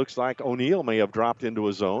now it looks like O'Neal may have dropped into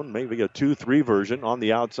a zone, maybe a 2-3 version on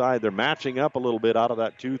the outside. They're matching up a little bit out of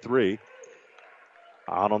that 2-3.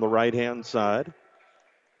 Out on the right-hand side.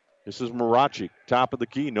 This is Marachi, top of the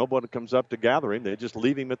key. Nobody comes up to gather him. They just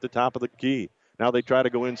leave him at the top of the key. Now they try to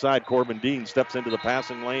go inside. Corbin Dean steps into the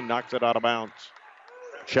passing lane, knocks it out of bounds.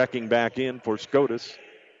 Checking back in for Scotus.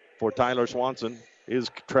 For Tyler Swanson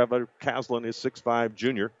is Trevor Caslin, his 6'5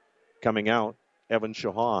 junior. Coming out, Evan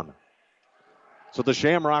Shahan. So the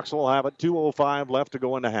Shamrocks will have it. 2:05 left to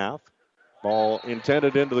go in the half. Ball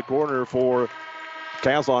intended into the corner for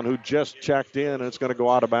Caslin, who just checked in, and it's going to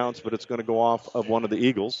go out of bounds, but it's going to go off of one of the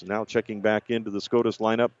Eagles. Now checking back into the Scotus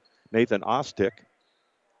lineup, Nathan Ostick.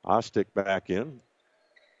 Ostick back in.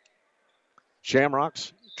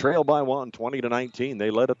 Shamrocks trail by 1, 20-19.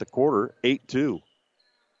 They led at the quarter, 8-2.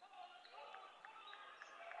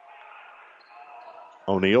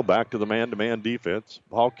 O'Neal back to the man-to-man defense.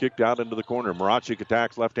 Ball kicked out into the corner. Marachi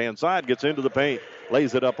attacks left-hand side, gets into the paint,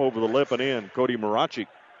 lays it up over the lip and in. Cody Marachi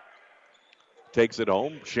takes it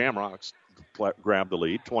home. Shamrocks grab the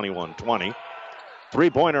lead, 21-20.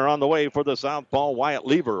 Three-pointer on the way for the southpaw. Wyatt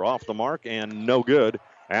Lever off the mark and no good.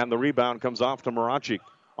 And the rebound comes off to Marachi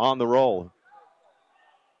on the roll.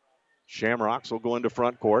 Shamrocks will go into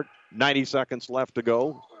front court. 90 seconds left to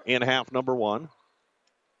go in half number 1.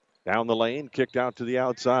 Down the lane, kicked out to the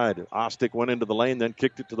outside. Ostick went into the lane, then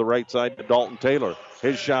kicked it to the right side to Dalton Taylor.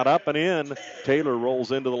 His shot up and in. Taylor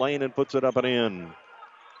rolls into the lane and puts it up and in.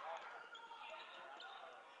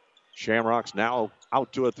 Shamrocks now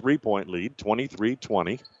out to a 3-point lead,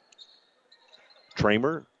 23-20.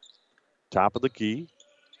 Tramer, top of the key,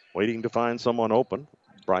 waiting to find someone open.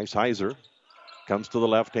 Bryce Heiser comes to the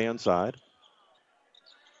left-hand side.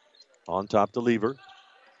 On top to Lever.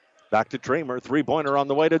 Back to Tramer, three-pointer on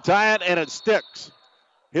the way to tie it, and it sticks.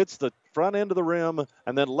 Hits the front end of the rim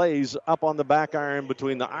and then lays up on the back iron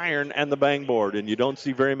between the iron and the bang board. And you don't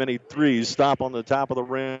see very many threes stop on the top of the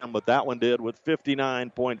rim, but that one did with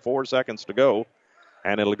 59.4 seconds to go.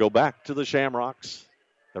 And it'll go back to the Shamrocks.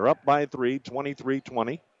 They're up by 3,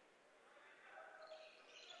 23-20.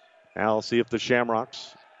 Now I'll see if the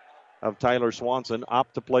Shamrocks of Tyler Swanson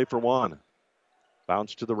opt to play for 1.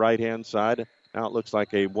 Bounce to the right-hand side. Now it looks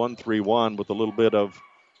like a 1-3-1 with a little bit of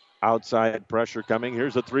outside pressure coming.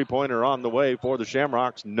 Here's a three-pointer on the way for the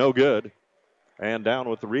Shamrocks. No good. And down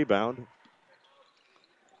with the rebound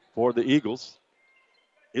for the Eagles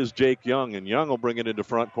is Jake Young. And Young will bring it into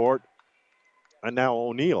front court. And now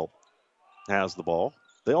O'Neal has the ball.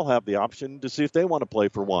 They'll have the option to see if they want to play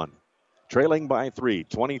for 1. Trailing by 3,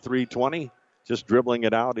 23-20. Just dribbling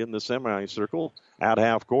it out in the semicircle at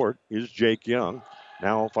half court is Jake Young.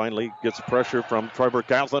 Now finally gets pressure from Trevor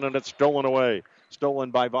Caslin, and it's stolen away. Stolen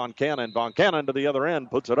by Von Cannon. Von Cannon to the other end,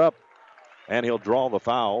 puts it up, and he'll draw the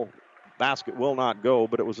foul. Basket will not go,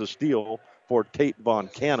 but it was a steal for Tate Von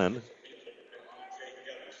Cannon.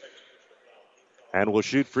 And will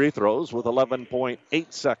shoot free throws with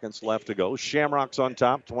 11.8 seconds left to go. Shamrocks on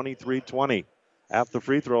top, 23-20. At the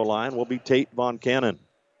free throw line will be Tate Von Cannon.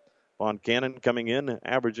 Von Cannon coming in,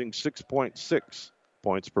 averaging 6.6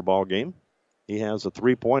 points per ball game. He has a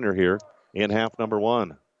three-pointer here in half number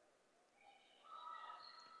 1.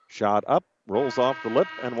 Shot up, rolls off the lip,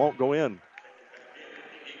 and won't go in.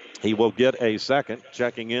 He will get a second.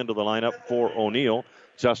 Checking into the lineup for O'Neal.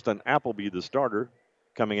 Justin Appleby, the starter,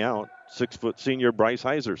 coming out. 6-foot senior Bryce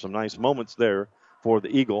Heiser. Some nice moments there for the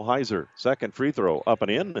Eagle. Heiser, second free throw, up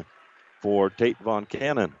and in for Tate Von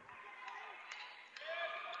Cannon.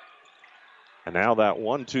 And now that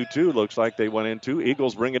 1-2-2 looks like they went into.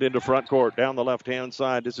 Eagles bring it into front court down the left-hand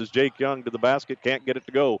side. This is Jake Young to the basket. Can't get it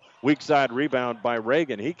to go. Weak side rebound by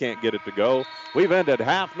Reagan. He can't get it to go. We've ended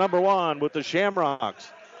half number 1 with the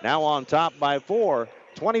Shamrocks. Now on top by 4,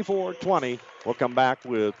 24-20. We'll come back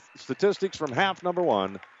with statistics from half number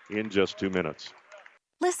 1 in just 2 minutes.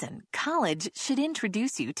 Listen, college should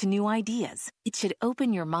introduce you to new ideas. It should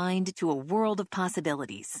open your mind to a world of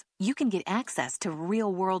possibilities. You can get access to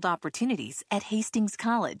real-world opportunities at Hastings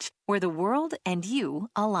College, where the world and you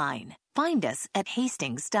align. Find us at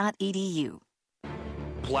hastings.edu.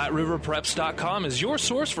 PlatteRiverPreps.com is your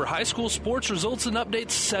source for high school sports results and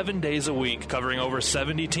updates 7 days a week, covering over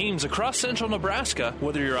 70 teams across central Nebraska.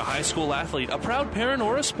 Whether you're a high school athlete, a proud parent,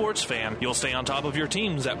 or a sports fan, you'll stay on top of your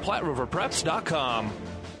teams at PlatteRiverPreps.com.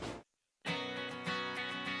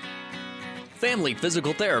 Family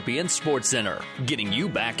Physical Therapy and Sports Center, getting you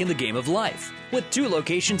back in the game of life. With 2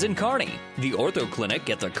 locations in Kearney, the Ortho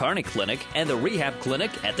Clinic at the Kearney Clinic and the Rehab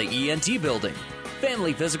Clinic at the ENT Building.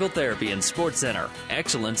 Family Physical Therapy and Sports Center,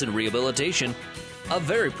 excellence in rehabilitation. A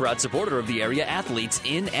very proud supporter of the area athletes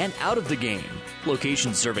in and out of the game.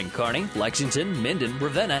 Locations serving Kearney, Lexington, Minden,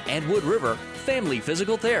 Ravenna, and Wood River. Family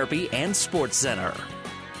Physical Therapy and Sports Center.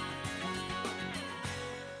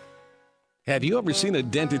 Have you ever seen a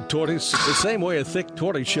dented tortoise? The same way a thick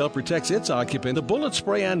tortoise shell protects its occupant, the bullet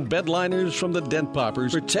spray and bed liners from the dent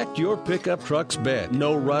poppers protect your pickup truck's bed.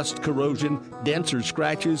 No rust, corrosion, dents, or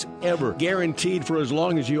scratches ever. Guaranteed for as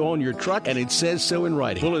long as you own your truck, and it says so in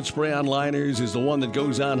writing. Bullet spray on liners is the one that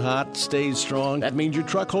goes on hot, stays strong. That means your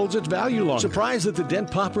truck holds its value longer. Surprised that the dent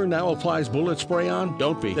popper now applies bullet spray on?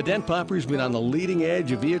 Don't be. The dent popper's been on the leading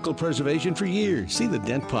edge of vehicle preservation for years. See the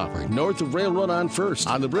dent popper north of Railroad on First,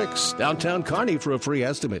 on the Bricks, downtown Kearney for a free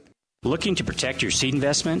estimate. Looking to protect your seed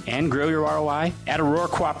investment and grow your ROI? At Aurora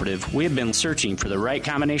Cooperative, we have been searching for the right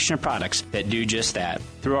combination of products that do just that.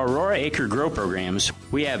 Through our Aurora Acre Grow programs,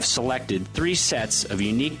 we have selected 3 sets of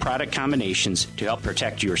unique product combinations to help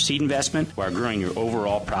protect your seed investment while growing your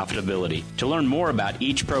overall profitability. To learn more about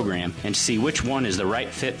each program and to see which one is the right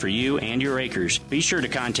fit for you and your acres, be sure to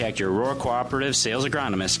contact your Aurora Cooperative sales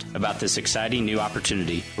agronomist about this exciting new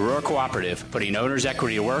opportunity. Aurora Cooperative, putting owner's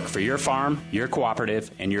equity to work for your farm, your cooperative,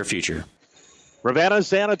 and your future. Ravenna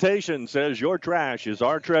Sanitation says your trash is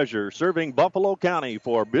our treasure, serving Buffalo County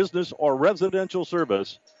for business or residential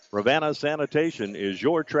service. Ravenna Sanitation is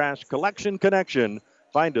your trash collection connection.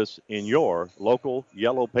 Find us in your local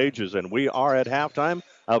Yellow Pages. And we are at halftime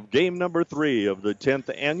of game number 3 of the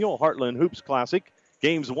 10th annual Heartland Hoops Classic.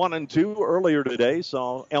 Games 1 and 2 earlier today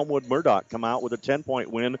saw Elmwood Murdoch come out with a 10-point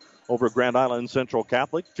win over Grand Island Central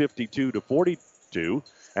Catholic, 52-42.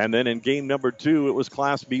 And then in game number 2, it was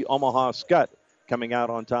Class B Omaha Scott coming out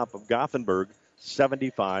on top of Gothenburg,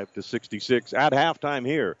 75-66. At halftime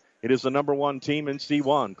here, it is the number 1 team in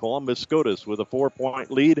C1, Columbus Scotus, with a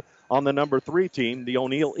 4-point lead on the number 3 team, the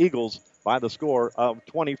O'Neill Eagles, by the score of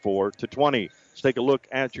 24-20. Let's take a look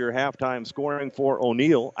at your halftime scoring for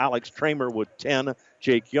O'Neill. Alex Tramer with 10.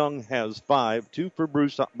 Jake Young has 5, 2 for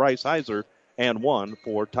Bryce Heiser, and 1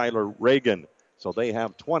 for Tyler Reagan. So they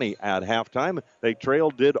have 20 at halftime. They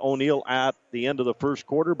trailed O'Neill at the end of the first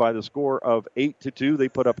quarter by the score of 8-2. They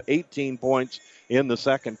put up 18 points in the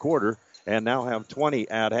second quarter and now have 20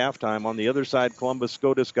 at halftime. On the other side, Columbus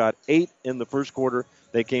Scotus got 8 in the first quarter.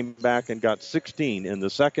 They came back and got 16 in the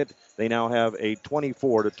second. They now have a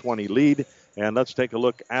 24-20 lead. And let's take a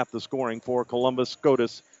look at the scoring for Columbus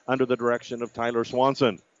Scotus under the direction of Tyler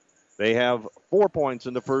Swanson. They have 4 points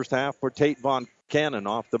in the first half for Tate Von Cannon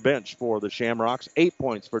off the bench for the Shamrocks. 8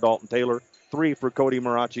 points for Dalton Taylor, 3 for Cody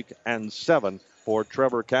Marachik, and 7 for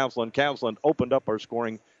Trevor Kavsland. Kavsland opened up our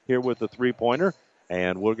scoring here with the 3-pointer,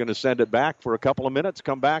 and we're going to send it back for a couple of minutes.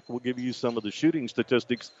 Come back, we'll give you some of the shooting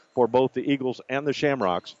statistics for both the Eagles and the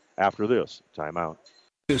Shamrocks after this timeout.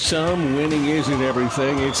 To some, winning isn't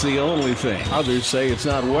everything, it's the only thing. Others say it's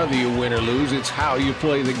not whether you win or lose, it's how you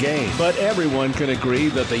play the game. But everyone can agree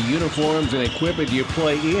that the uniforms and equipment you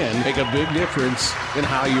play in make a big difference in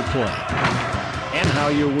how you play and how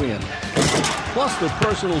you win. Plus the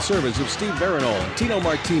personal service of Steve Barinol and Tino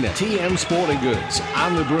Martinez. TM Sporting Goods,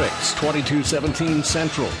 on the Bricks, 2217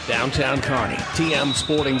 Central, downtown Kearney. TM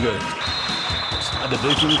Sporting Goods, a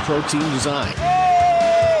division of Pro Team Design.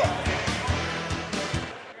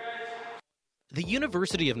 The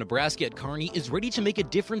University of Nebraska at Kearney is ready to make a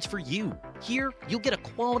difference for you. Here, you'll get a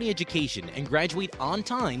quality education and graduate on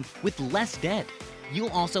time with less debt.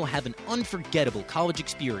 You'll also have an unforgettable college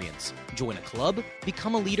experience. Join a club,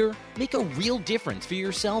 become a leader, make a real difference for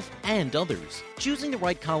yourself and others. Choosing the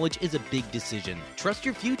right college is a big decision. Trust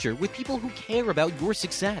your future with people who care about your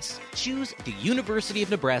success. Choose the University of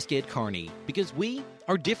Nebraska at Kearney because we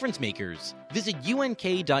are difference makers. Visit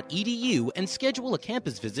unk.edu and schedule a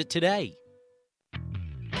campus visit today.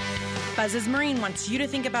 Buzz's Marine wants you to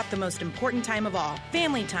think about the most important time of all,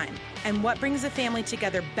 family time, and what brings a family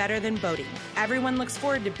together better than boating. Everyone looks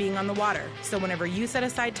forward to being on the water, so whenever you set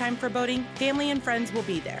aside time for boating, family and friends will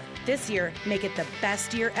be there. This year, make it the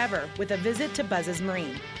best year ever with a visit to Buzz's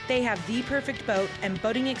Marine. They have the perfect boat and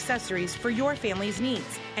boating accessories for your family's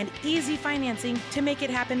needs, and easy financing to make it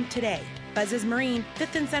happen today. Buzz's Marine,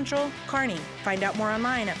 5th and Central, Kearney. Find out more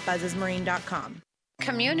online at buzzesmarine.com.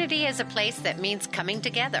 Community is a place that means coming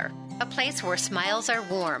together, a place where smiles are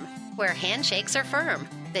warm, where handshakes are firm,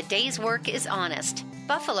 the day's work is honest.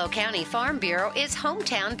 Buffalo County Farm Bureau is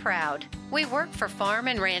hometown proud. We work for farm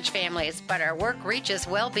and ranch families, but our work reaches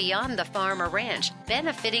well beyond the farm or ranch,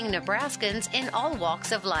 benefiting Nebraskans in all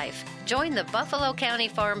walks of life. Join the Buffalo County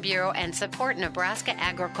Farm Bureau and support Nebraska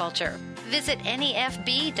agriculture. Visit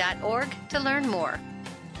nefb.org to learn more.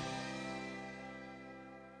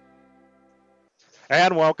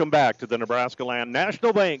 And welcome back to the Nebraska Land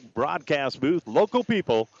National Bank broadcast booth. Local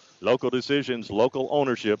people, local decisions, local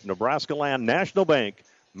ownership. Nebraska Land National Bank,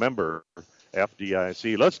 member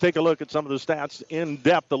FDIC. Let's take a look at some of the stats in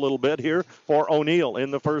depth a little bit here for O'Neill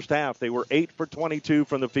in the first half. They were 8 for 22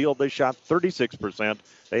 from the field. They shot 36%.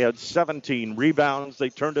 They had 17 rebounds. They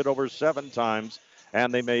turned it over 7 times,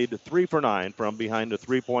 and they made 3 for 9 from behind the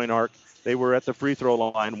three-point arc. They were at the free throw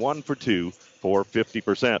line, 1 for 2 for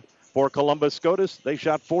 50%. For Columbus Scotus, they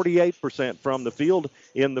shot 48% from the field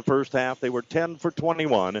in the first half. They were 10 for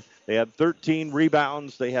 21. They had 13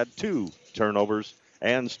 rebounds. They had 2 turnovers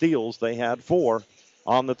and steals. They had 4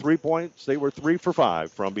 on the 3 points. They were 3 for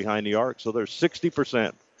 5 from behind the arc, so they're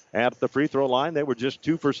 60%. At the free throw line, they were just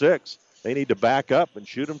 2 for 6. They need to back up and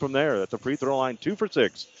shoot them from there. At the free throw line, 2 for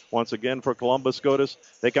 6. Once again for Columbus Scotus,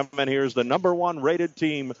 they come in here as the number 1 rated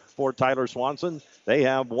team for Tyler Swanson. They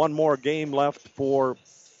have one more game left for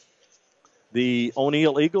the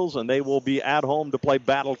O'Neill Eagles, and they will be at home to play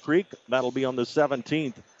Battle Creek. That'll be on the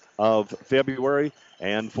 17th of February.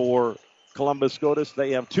 And for Columbus Scotus,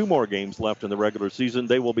 they have 2 more games left in the regular season.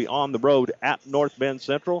 They will be on the road at North Bend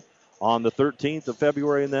Central on the 13th of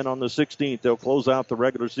February, and then on the 16th, they'll close out the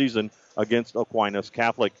regular season against Aquinas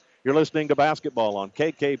Catholic. You're listening to basketball on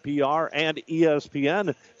KKPR and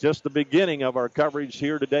ESPN. Just the beginning of our coverage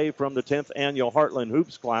here today from the 10th Annual Heartland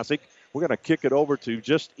Hoops Classic. We're going to kick it over to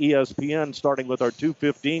just ESPN, starting with our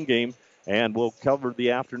 2:15 game, and we'll cover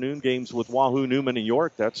the afternoon games with Wahoo, Newman, and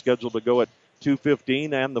York. That's scheduled to go at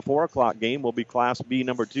 2:15, and the 4 o'clock game will be Class B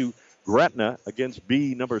number 2 Gretna against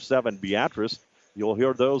B number 7 Beatrice. You'll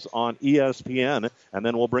hear those on ESPN, and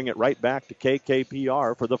then we'll bring it right back to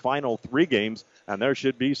KKPR for the final 3 games, and there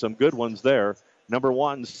should be some good ones there. Number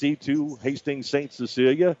 1, C2 Hastings St.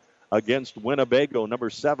 Cecilia against Winnebago, number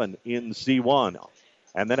 7 in C1.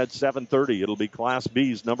 And then at 7:30, it'll be Class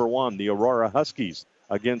B's number 1, the Aurora Huskies,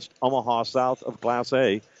 against Omaha South of Class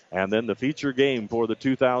A. And then the feature game for the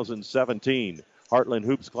 2017 Heartland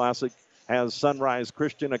Hoops Classic has Sunrise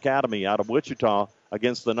Christian Academy out of Wichita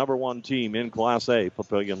against the number 1 team in Class A,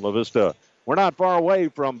 Papillion La Vista. We're not far away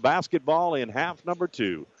from basketball in half number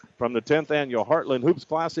 2 from the 10th Annual Heartland Hoops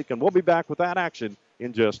Classic, and we'll be back with that action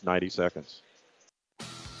in just 90 seconds.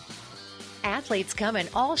 Athletes come in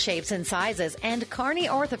all shapes and sizes, and Kearney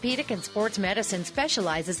Orthopedic and Sports Medicine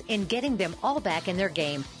specializes in getting them all back in their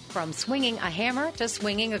game. From swinging a hammer to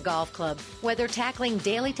swinging a golf club, whether tackling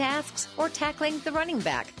daily tasks or tackling the running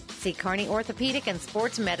back. See Kearney Orthopedic and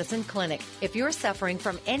Sports Medicine Clinic. If you're suffering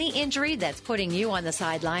from any injury that's putting you on the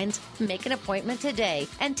sidelines, make an appointment today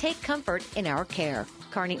and take comfort in our care.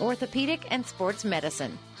 Kearney Orthopedic and Sports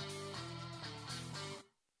Medicine.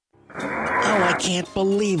 Oh, I can't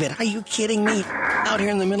believe it. Are you kidding me? Out here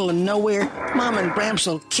in the middle of nowhere, Mom and Bramps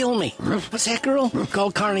will kill me. What's that, girl? Call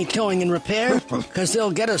Kearney Towing and Repair? Because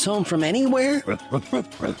they'll get us home from anywhere?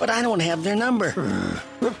 But I don't have their number.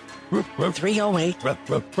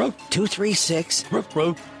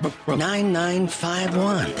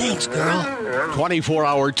 308-236-9951. Thanks, girl.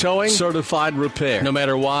 24-hour towing, certified repair. No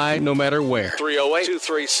matter why, no matter where.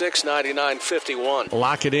 308-236-9951.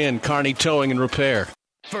 Lock it in, Kearney Towing and Repair.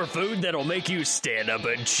 For food that'll make you stand up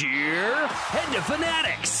and cheer, head to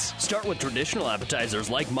Fanatics. Start with traditional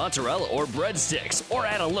appetizers like mozzarella or breadsticks, or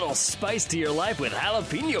add a little spice to your life with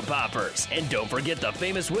jalapeno poppers. And don't forget the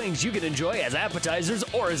famous wings you can enjoy as appetizers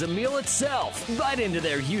or as a meal itself. Bite into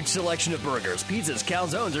their huge selection of burgers, pizzas,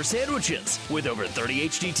 calzones, or sandwiches. With over 30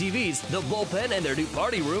 HD TVs, the bullpen, and their new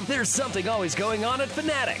party room, there's something always going on at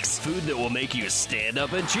Fanatics. Food that will make you stand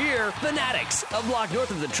up and cheer. Fanatics, a block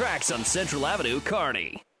north of the tracks on Central Avenue,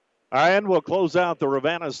 Kearney. And we'll close out the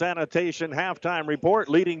Ravenna Sanitation halftime report.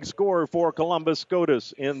 Leading scorer for Columbus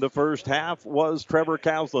Scotus in the first half was Trevor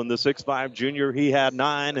Caslin, the 6'5 junior. He had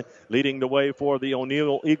 9. Leading the way for the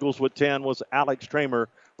O'Neill Eagles with 10 was Alex Tramer.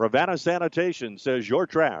 Ravenna Sanitation says your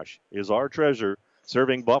trash is our treasure.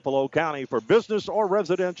 Serving Buffalo County for business or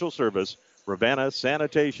residential service. Ravenna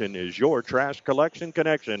Sanitation is your trash collection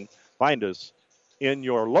connection. Find us in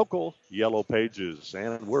your local Yellow Pages.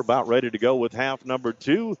 And we're about ready to go with half number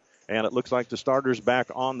 2. And it looks like the starters back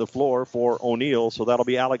on the floor for O'Neill. So that'll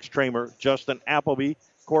be Alex Tramer, Justin Appleby,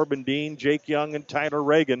 Corbin Dean, Jake Young, and Tyler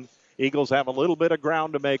Reagan. Eagles have a little bit of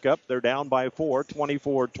ground to make up. They're down by 4,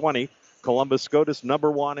 24-20. Columbus Scotus number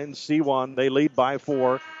 1 in C1. They lead by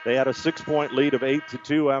 4. They had a 6-point lead of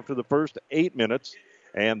 8-2 after the first 8 minutes.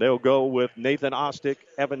 And they'll go with Nathan Ostick,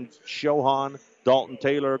 Evan Shohan, Dalton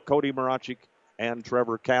Taylor, Cody Marachik, and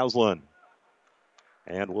Trevor Caslin.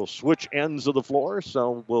 And we'll switch ends of the floor,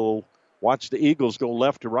 so we'll watch the Eagles go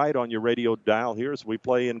left to right on your radio dial here as we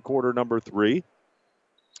play in quarter number 3.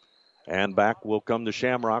 And back will come the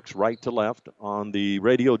Shamrocks right to left on the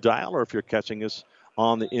radio dial, or if you're catching us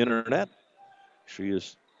on the internet.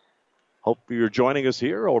 Hope you're joining us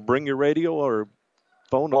here, or bring your radio or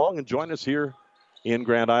phone along and join us here in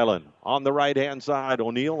Grand Island. On the right-hand side,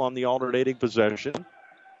 O'Neill on the alternating possession.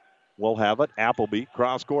 We'll have it. Appleby,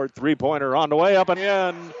 cross-court three-pointer on the way up and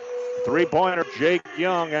in. Three-pointer, Jake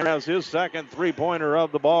Young has his second three-pointer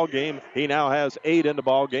of the ball game. He now has 8 in the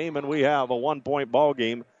ball game, and we have a 1-point ball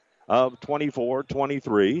game of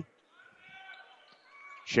 24-23.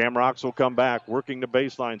 Shamrocks will come back, working the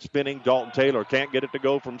baseline, spinning. Dalton Taylor can't get it to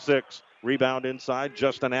go from 6. Rebound inside,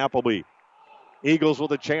 Justin Appleby. Eagles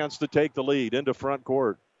with a chance to take the lead into front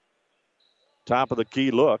court. Top of the key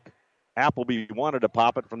look. Appleby wanted to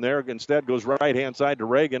pop it from there. Instead goes right-hand side to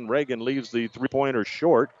Reagan. Reagan leaves the three-pointer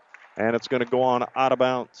short, and it's going to go on out of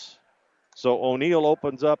bounds. So O'Neill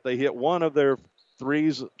opens up. They hit one of their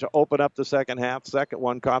threes to open up the second half. Second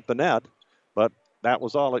one caught the net, but that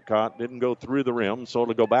was all it caught. Didn't go through the rim, so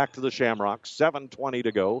it'll go back to the Shamrocks. 7:20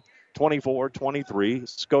 to go. 24-23.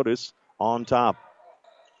 Scotus on top.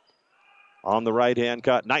 On the right-hand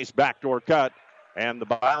cut. Nice backdoor cut. And the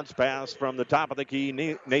bounce pass from the top of the key.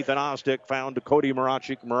 Nathan Ostick found to Cody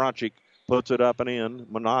Marachik. Marachik puts it up and in.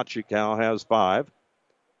 Marachik now has 5.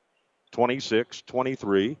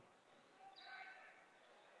 26-23.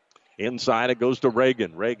 Inside it goes to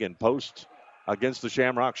Reagan. Reagan posts against the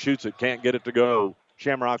Shamrocks. Shoots it. Can't get it to go.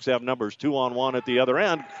 Shamrocks have numbers 2-on-1 at the other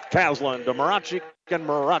end. Caslin to Marachik, and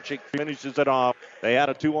Marachik finishes it off. They had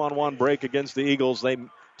a 2-on-1 break against the Eagles. They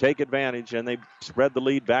take advantage, and they spread the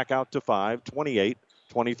lead back out to 5,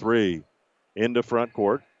 28-23. Into front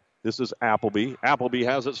court. This is Appleby. Appleby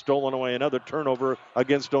has it stolen away. Another turnover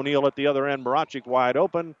against O'Neill at the other end. Marachik wide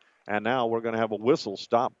open, and now we're going to have a whistle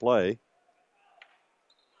stop play.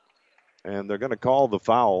 And they're going to call the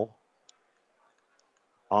foul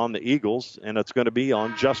on the Eagles, and it's going to be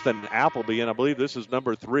on Justin Appleby, and I believe this is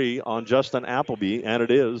number 3 on Justin Appleby, and it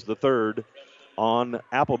is the third on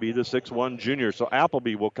Appleby, the 6'1 junior. So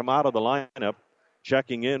Appleby will come out of the lineup.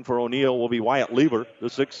 Checking in for O'Neill will be Wyatt Lever, the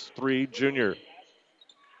 6'3 junior.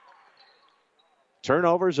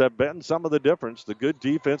 Turnovers have been some of the difference. The good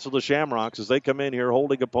defense of the Shamrocks as they come in here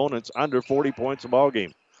holding opponents under 40 points a ball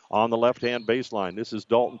game. On the left-hand baseline, this is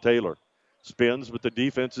Dalton Taylor. Spins, but the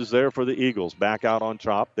defense is there for the Eagles. Back out on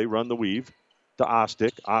top. They run the weave to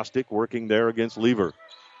Ostick. Ostick working there against Lever.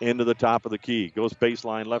 Into the top of the key. Goes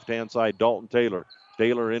baseline, left-hand side, Dalton Taylor.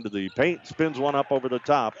 Taylor into the paint. Spins one up over the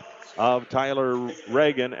top of Tyler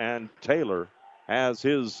Reagan, and Taylor has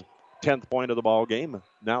his 10th point of the ball game.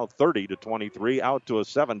 Now 30-23, out to a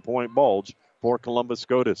 7-point bulge for Columbus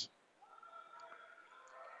Scotus.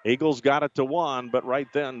 Eagles got it to 1, but right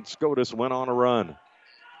then Scotus went on a run.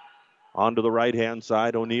 Onto the right-hand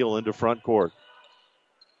side, O'Neill into front court.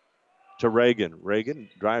 To Reagan. Reagan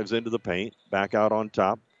drives into the paint. Back out on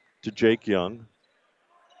top to Jake Young.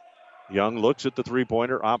 Young looks at the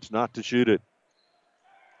three-pointer, opts not to shoot it.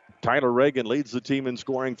 Tyler Reagan leads the team in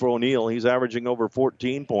scoring for O'Neill. He's averaging over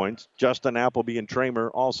 14 points. Justin Appleby and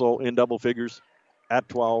Tramer also in double figures at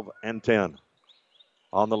 12 and 10.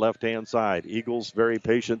 On the left-hand side, Eagles very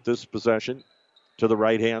patient this possession. To the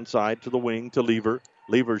right-hand side, to the wing, to Lever.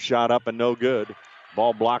 Lever's shot up and no good.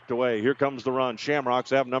 Ball blocked away. Here comes the run. Shamrocks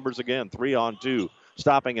have numbers again. 3-on-2.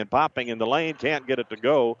 Stopping and popping in the lane. Can't get it to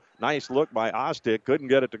go. Nice look by Ostick. Couldn't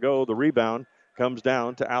get it to go. The rebound comes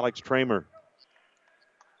down to Alex Tramer.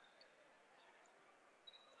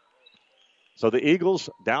 So the Eagles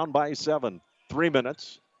down by 7. 3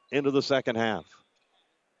 minutes into the second half.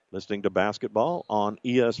 Listening to basketball on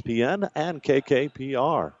ESPN and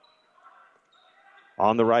KKPR.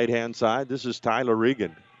 On the right-hand side, this is Tyler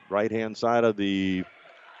Regan. Right-hand side of the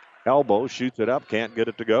elbow, shoots it up, can't get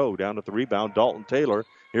it to go. Down at the rebound, Dalton Taylor.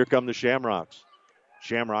 Here come the Shamrocks.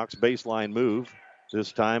 Shamrocks baseline move,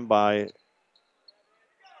 this time by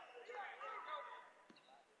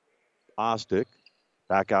Ostick.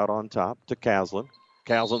 Back out on top to Caslin.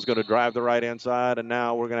 Caslin's going to drive the right-hand side, and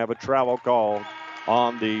now we're going to have a travel call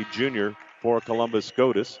on the junior for Columbus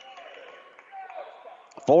Scotus.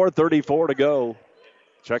 4:34 to go.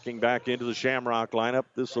 Checking back into the Shamrock lineup,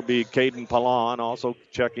 this will be Caden Pallon. Also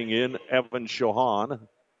checking in, Evan Shohan.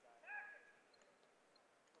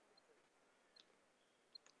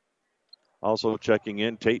 Also checking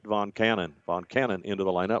in, Tate Von Cannon. Von Cannon into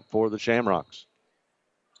the lineup for the Shamrocks.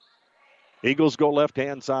 Eagles go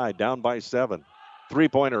left-hand side, down by 7.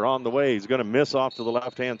 Three-pointer on the way. He's going to miss off to the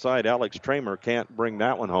left-hand side. Alex Tramer can't bring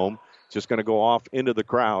that one home. Just going to go off into the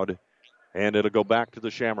crowd, and it'll go back to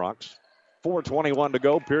the Shamrocks. 4:21 to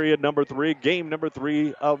go, period number 3, game number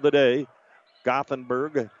 3 of the day.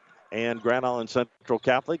 Gothenburg and Grand Island Central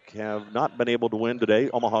Catholic have not been able to win today.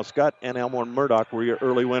 Omaha Skutt and Elmore Murdoch were your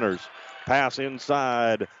early winners. Pass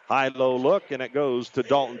inside, high-low look, and it goes to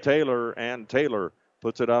Dalton Taylor, and Taylor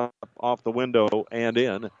puts it up off the window and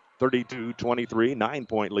in. 32-23,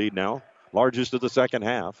 9-point lead now. Largest of the second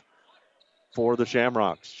half for the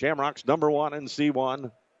Shamrocks. Shamrocks number 1 in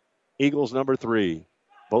C1. Eagles number 3.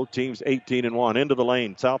 Both teams 18-1. Into the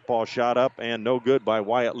lane. Southpaw shot up and no good by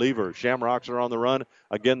Wyatt Lever. Shamrocks are on the run.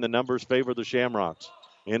 Again, the numbers favor the Shamrocks.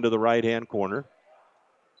 Into the right-hand corner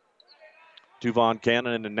to Von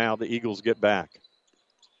Cannon, and now the Eagles get back.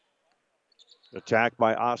 Attack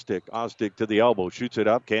by Ostick. Ostick to the elbow. Shoots it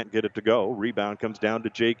up. Can't get it to go. Rebound comes down to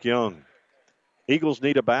Jake Young. Eagles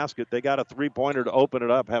need a basket. They got a three-pointer to open it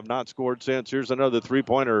up. Have not scored since. Here's another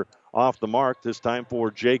three-pointer off the mark. This time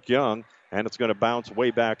for Jake Young. And it's going to bounce way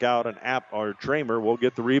back out. And Tramer will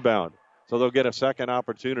get the rebound. So they'll get a second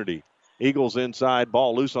opportunity. Eagles inside.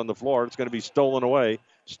 Ball loose on the floor. It's going to be stolen away.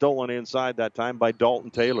 Stolen inside that time by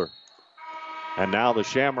Dalton Taylor. And now the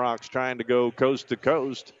Shamrocks trying to go coast to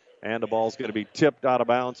coast. And the ball's going to be tipped out of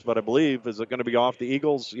bounds, but I believe, is it going to be off the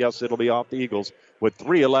Eagles? Yes, it'll be off the Eagles with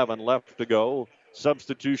 3:11 left to go.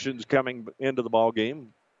 Substitutions coming into the ball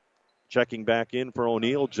game. Checking back in for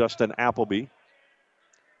O'Neill, Justin Appleby.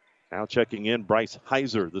 Now checking in, Bryce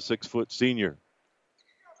Heiser, the 6-foot senior.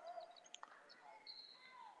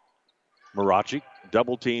 Marachi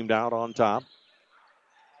double teamed out on top.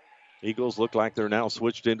 Eagles look like they're now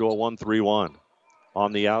switched into a 1-3-1.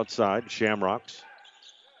 On the outside, Shamrocks.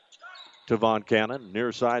 To Von Cannon.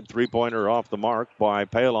 Near side three-pointer off the mark by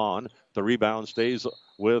Palon. The rebound stays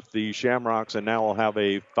with the Shamrocks, and now we'll have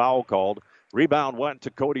a foul called. Rebound went to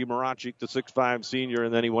Cody Marachik, the 6'5 senior,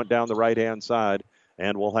 and then he went down the right-hand side.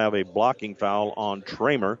 And we'll have a blocking foul on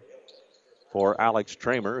Tramer for Alex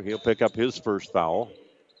Tramer. He'll pick up his first foul.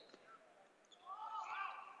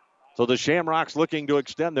 So the Shamrocks looking to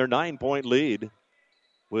extend their 9-point lead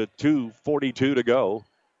with 2:42 to go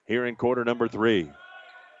here in quarter number 3.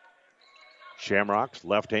 Shamrocks,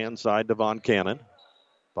 left-hand side to Von Cannon.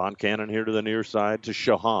 Von Cannon here to the near side to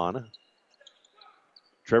Shahan.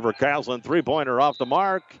 Trevor Caslin, three-pointer off the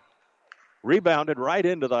mark. Rebounded right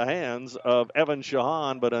into the hands of Evan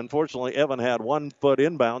Shahan, but unfortunately Evan had 1 foot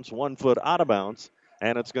inbounds, 1 foot out of bounds,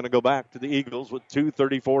 and it's going to go back to the Eagles with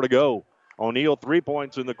 2:34 to go. O'Neill 3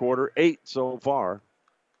 points in the quarter, 8 so far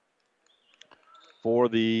for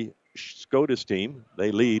the Scotus team.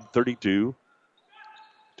 They lead 32-23.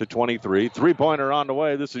 Three-pointer on the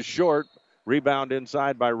way. This is short. Rebound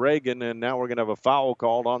inside by Reagan, and now we're going to have a foul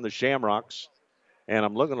called on the Shamrocks. And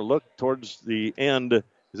I'm looking to look towards the end.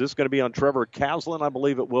 Is this going to be on Trevor Caslin? I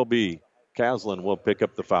believe it will be. Caslin will pick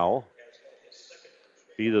up the foul.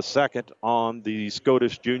 Be the second on the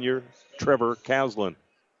Scotus junior, Trevor Caslin.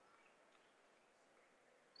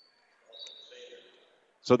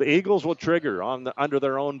 So the Eagles will trigger under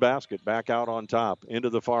their own basket, back out on top, into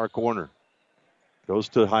the far corner. Goes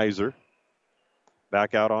to Heiser.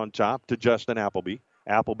 Back out on top to Justin Appleby.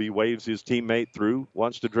 Appleby waves his teammate through,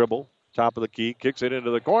 wants to dribble. Top of the key, kicks it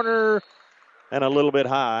into the corner, and a little bit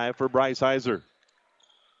high for Bryce Heiser.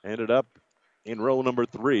 Ended up in row number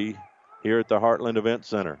 3 here at the Heartland Event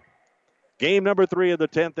Center. Game number 3 of the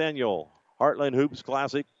 10th annual Heartland Hoops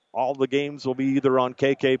Classic. All the games will be either on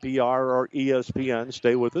KKPR or ESPN.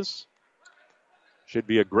 Stay with us. Should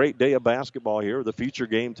be a great day of basketball here. The feature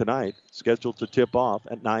game tonight, scheduled to tip off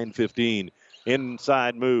at 9:15.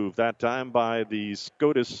 Inside move, that time by the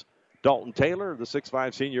Scotus Dalton Taylor. The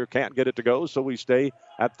 6'5 senior can't get it to go, so we stay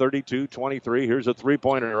at 32-23. Here's a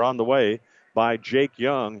three-pointer on the way by Jake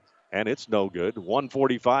Young, and it's no good.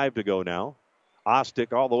 1:45 to go now.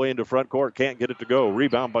 Ostick all the way into front court. Can't get it to go.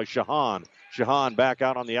 Rebound by Shahan. Shahan back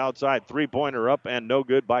out on the outside. Three-pointer up and no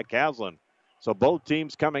good by Caslin. So both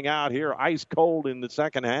teams coming out here ice cold in the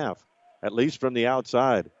second half, at least from the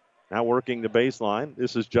outside. Now working the baseline.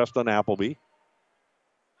 This is Justin Appleby.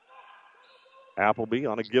 Appleby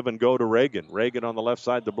on a give and go to Reagan. Reagan on the left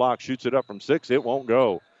side of the block. Shoots it up from 6. It won't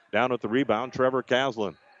go. Down at the rebound, Trevor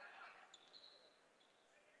Caslin.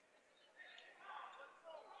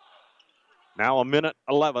 Now a minute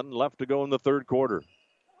 11 left to go in the third quarter.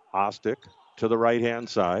 Ostick to the right-hand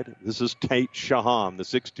side. This is Tate Shahan, the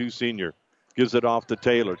 6'2 senior. Gives it off to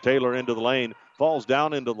Taylor. Taylor into the lane. Falls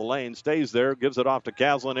down into the lane. Stays there. Gives it off to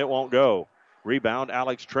Caslin. It won't go. Rebound,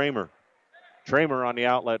 Alex Tramer. Tramer on the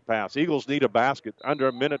outlet pass. Eagles need a basket. Under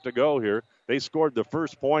a minute to go here. They scored the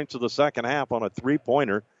first points of the second half on a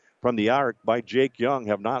three-pointer from the arc by Jake Young.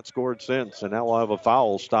 Have not scored since. And now we'll have a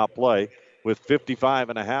foul stop play with 55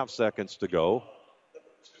 and a half seconds to go.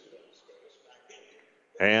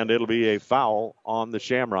 And it'll be a foul on the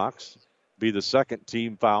Shamrocks. Be the second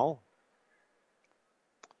team foul.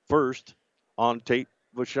 First on Tate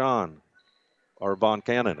Vachon, or Von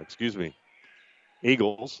Cannon, excuse me.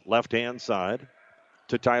 Eagles, left-hand side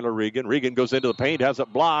to Tyler Regan. Regan goes into the paint, has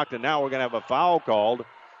it blocked, and now we're going to have a foul called.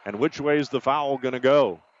 And which way is the foul going to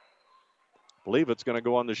go? I believe it's going to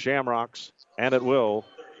go on the Shamrocks, and it will.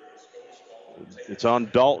 It's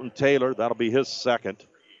on Dalton Taylor. That'll be his second.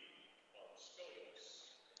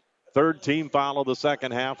 Third team foul of the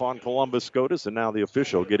second half on Columbus Scotus, and now the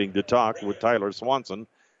official getting to talk with Tyler Swanson,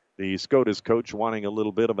 the Scotus coach, wanting a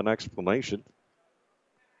little bit of an explanation.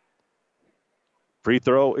 Free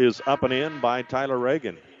throw is up and in by Tyler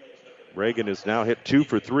Reagan. Reagan has now hit 2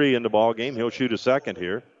 for 3 in the ball game. He'll shoot a second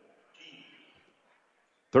here.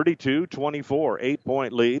 32-24,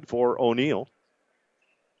 8-point lead for O'Neill.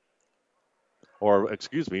 Or,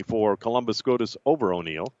 excuse me, for Columbus Scotus over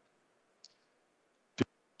O'Neill.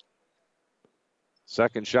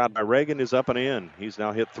 Second shot by Reagan is up and in. He's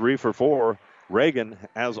now hit 3 for 4. Reagan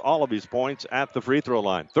has all of his points at the free throw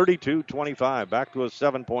line. 32-25, back to a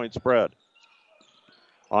 7-point spread.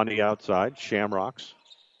 On the outside, Shamrocks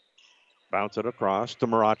bounce it across to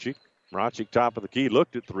Marachik. Marachik top of the key,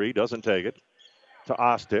 looked at 3, doesn't take it. To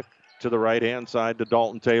Ostick, to the right-hand side to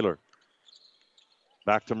Dalton Taylor.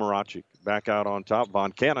 Back to Marachik, back out on top.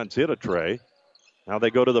 Von Cannon's hit a tray. Now they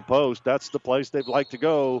go to the post. That's the place they'd like to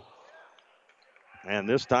go. And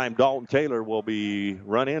this time Dalton Taylor will be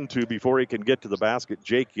run into before he can get to the basket.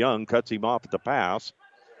 Jake Young cuts him off at the pass.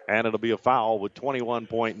 And it'll be a foul with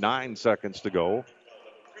 21.9 seconds to go.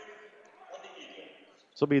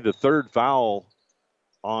 This will be the third foul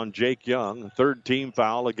on Jake Young. Third team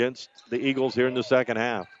foul against the Eagles here in the second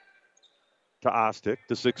half. To Ostick,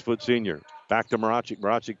 the 6-foot senior. Back to Marachik.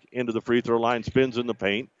 Marachik into the free throw line, spins in the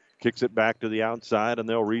paint. Kicks it back to the outside, and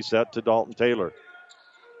they'll reset to Dalton Taylor.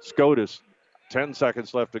 Scotus, 10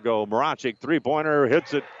 seconds left to go. Marachik, three-pointer,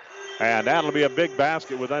 hits it. And that'll be a big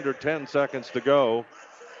basket with under 10 seconds to go.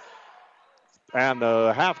 And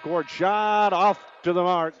the half-court shot off to the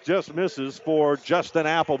mark, just misses for Justin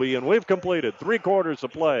Appleby. And we've completed 3 quarters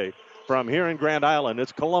of play from here in Grand Island.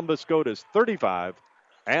 It's Columbus Scotus 35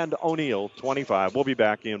 and O'Neill 25. We'll be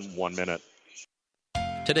back in 1 minute.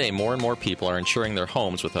 Today, more and more people are insuring their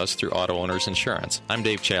homes with us through Auto Owners Insurance. I'm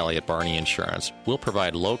Dave Challey at Barney Insurance. We'll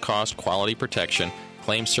provide low-cost, quality protection,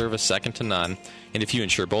 claim service second to none, and if you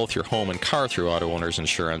insure both your home and car through Auto Owners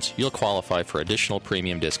Insurance, you'll qualify for additional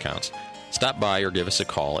premium discounts. Stop by or give us a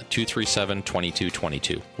call at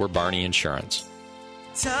 237-2222. We're Barney Insurance.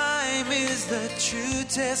 Time is the true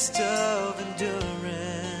test of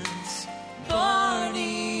endurance.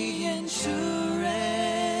 Barney Insurance.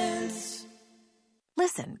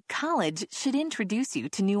 Listen, college should introduce you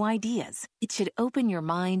to new ideas. It should open your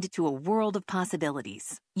mind to a world of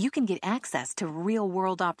possibilities. You can get access to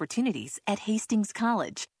real-world opportunities at Hastings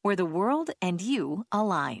College, where the world and you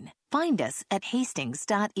align. Find us at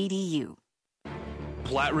hastings.edu.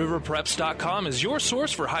 PlatteRiverPreps.com is your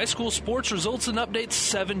source for high school sports results and updates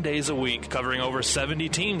 7 days a week, covering over 70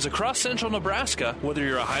 teams across central Nebraska. Whether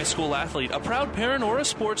you're a high school athlete, a proud parent, or a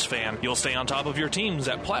sports fan, you'll stay on top of your teams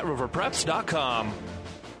at PlatteRiverPreps.com.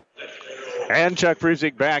 And Chuck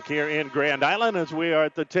Friesick back here in Grand Island as we are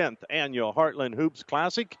at the 10th annual Heartland Hoops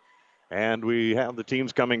Classic. And we have the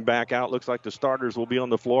teams coming back out. Looks like the starters will be on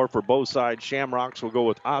the floor for both sides. Shamrocks will go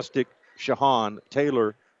with Ostick, Shahan,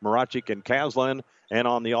 Taylor, Marachik, and Caslin. And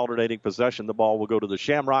on the alternating possession, the ball will go to the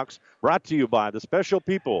Shamrocks. Brought to you by the special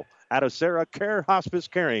people at Acera Care Hospice,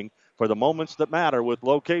 caring for the moments that matter with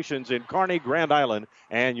locations in Kearney, Grand Island,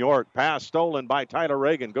 and York. Pass stolen by Tyler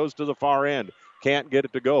Reagan. Goes to the far end. Can't get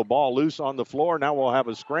it to go. Ball loose on the floor. Now we'll have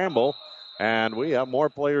a scramble. And we have more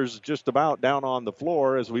players just about down on the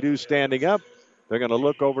floor as we do standing up. They're going to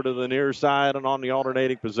look over to the near side, and on the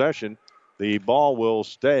alternating possession, the ball will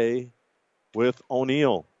stay with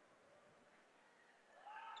O'Neill.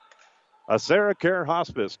 Sarah Care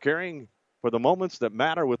Hospice, caring for the moments that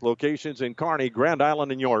matter with locations in Kearney, Grand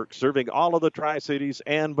Island, and York, serving all of the Tri-Cities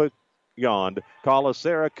and beyond. Call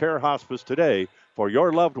Sarah Care Hospice today for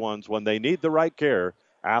your loved ones when they need the right care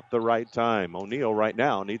at the right time. O'Neill right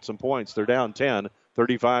now needs some points. They're down 10,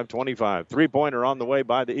 35-25. Three-pointer on the way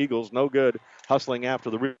by the Eagles. No good. Hustling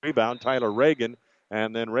after the rebound, Tyler Reagan.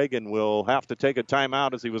 And then Reagan will have to take a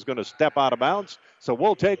timeout as he was going to step out of bounds. So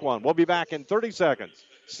we'll take one. We'll be back in 30 seconds.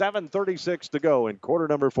 7:36 to go in quarter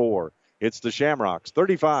number 4. It's the Shamrocks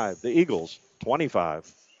 35, the Eagles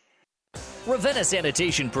 25. Ravenna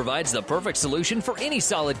Sanitation provides the perfect solution for any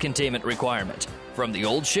solid containment requirement. From the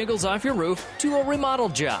old shingles off your roof to a remodel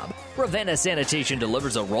job, Ravenna Sanitation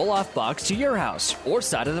delivers a roll-off box to your house or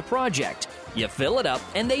side of the project. You fill it up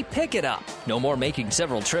and they pick it up. No more making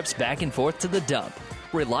several trips back and forth to the dump.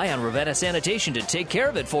 Rely on Ravenna Sanitation to take care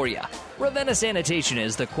of it for you. Ravenna Sanitation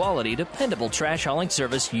is the quality, dependable trash hauling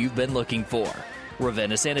service you've been looking for.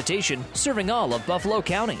 Ravenna Sanitation, serving all of Buffalo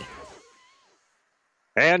County.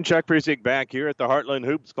 And Chuck Priesick back here at the Heartland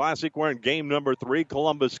Hoops Classic. We're in game number 3.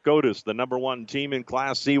 Columbus Scotus, the number 1 team in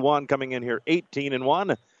Class C1, coming in here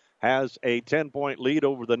 18-1, has a 10-point lead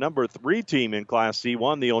over the number 3 team in Class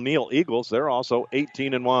C1, the O'Neill Eagles. They're also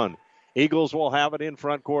 18-1. Eagles will have it in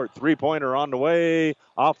front court. Three-pointer on the way,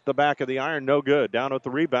 off the back of the iron, no good. Down with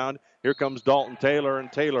the rebound, here comes Dalton Taylor,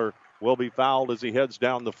 and Taylor will be fouled as he heads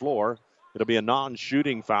down the floor. It'll be a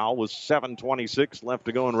non-shooting foul with 7:26 left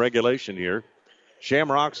to go in regulation here.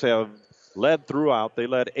 Shamrocks have led throughout. They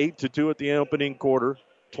led 8-2 at the opening quarter,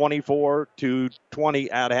 24-20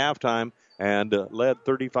 at halftime, and led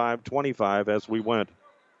 35-25 as we went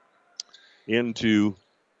into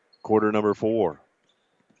quarter number 4.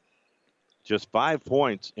 Just 5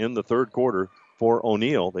 points in the third quarter for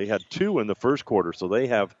O'Neill. They had 2 in the first quarter, so they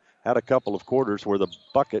have had a couple of quarters where the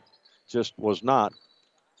bucket just was not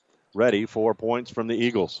ready for points from the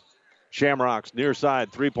Eagles. Shamrocks near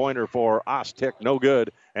side, three-pointer for Ostick, no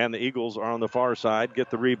good. And the Eagles are on the far side, get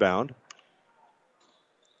the rebound.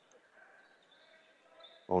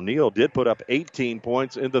 O'Neill did put up 18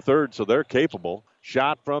 points in the third, so they're capable.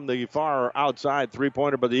 Shot from the far outside,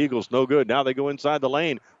 three-pointer by the Eagles, no good. Now they go inside the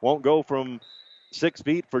lane. Won't go from 6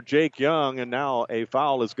 feet for Jake Young, and now a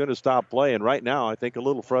foul is going to stop play. And right now, I think a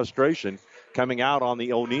little frustration coming out on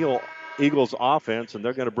the O'Neill Eagles offense, and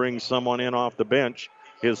they're going to bring someone in off the bench.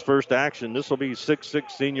 His first action, this will be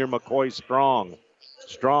 6'6" senior McCoy Strong.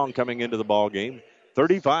 Strong coming into the ball game.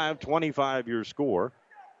 35-25 your score.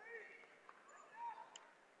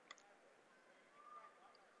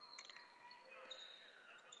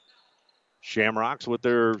 Shamrocks with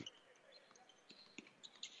their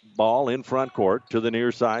ball in front court to the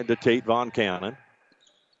near side to Tate Von Cannon.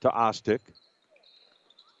 To Ostick.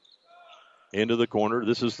 Into the corner.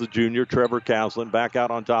 This is the junior, Trevor Caslin, back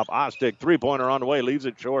out on top. Ostick, three-pointer on the way, leaves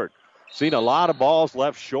it short. Seen a lot of balls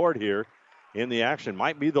left short here in the action.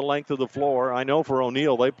 Might be the length of the floor. I know for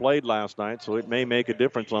O'Neill, they played last night, so it may make a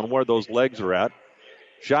difference on where those legs are at.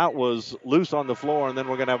 Shot was loose on the floor, and then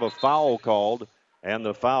we're going to have a foul called, and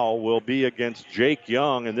the foul will be against Jake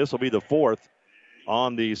Young, and this will be the fourth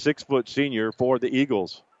on the 6-foot senior for the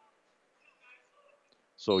Eagles.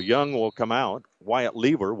 So Young will come out. Wyatt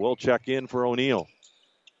Lever will check in for O'Neill.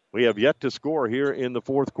 We have yet to score here in the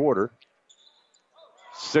fourth quarter.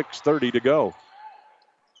 6:30 to go.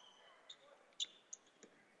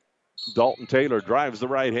 Dalton Taylor drives the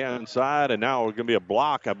right-hand side, and now it's going to be a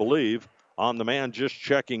block, I believe, on the man just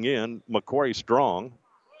checking in, McCoy Strong.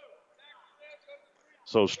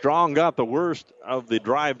 So Strong got the worst of the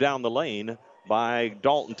drive down the lane by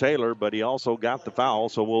Dalton Taylor, but he also got the foul,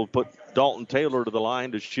 so we'll put Dalton Taylor to the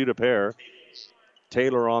line to shoot a pair.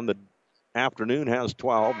 Taylor on the afternoon has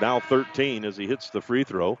 12, now 13 as he hits the free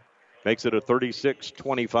throw. Makes it a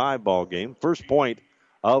 36-25 ball game. First point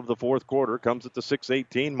of the fourth quarter comes at the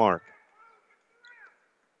 6:18 mark.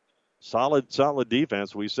 Solid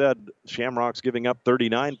defense. We said Shamrocks giving up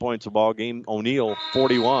 39 points a ball game. O'Neill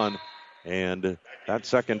 41. And that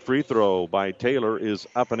second free throw by Taylor is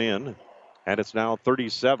up and in. And it's now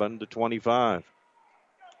 37-25.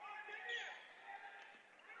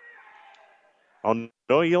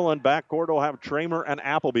 O'Neill and backcourt will have Tramer and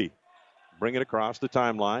Appleby. Bring it across the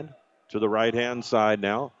timeline to the right-hand side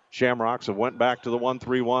now. Shamrocks have went back to the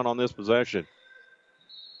 1-3-1 on this possession.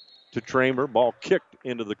 To Tramer, ball kicked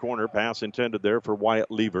into the corner. Pass intended there for Wyatt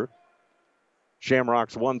Lever.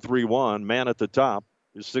 Shamrocks 1-3-1. Man at the top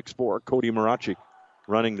is 6'4", Cody Marachi.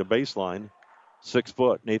 running the baseline. 6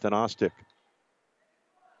 foot, Nathan Ostick.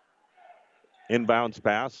 Inbounds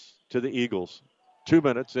pass to the Eagles. 2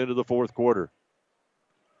 minutes into the fourth quarter.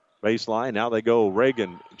 Baseline, now they go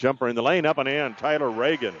Reagan. Jumper in the lane, up and in, Tyler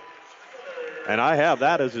Reagan. And I have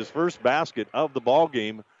that as his first basket of the ball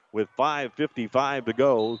game with 5:55 to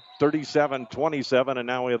go. 37-27, and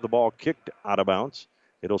now we have the ball kicked out of bounds.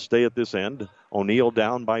 It'll stay at this end. O'Neill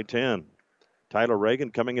down by 10. Tyler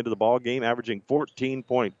Reagan coming into the ball game averaging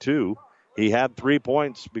 14.2. He had 3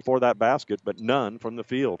 points before that basket, but none from the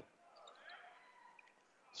field.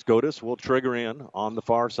 Scotus will trigger in on the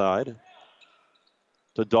far side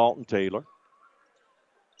to Dalton Taylor.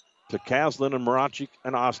 To Kaslin and Marachik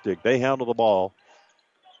and Ostick. They handle the ball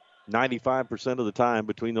 95% of the time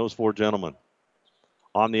between those four gentlemen.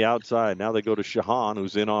 On the outside, now they go to Shahan,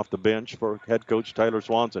 who's in off the bench for head coach Tyler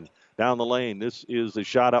Swanson. Down the lane, this is a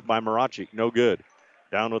shot up by Marachik. No good.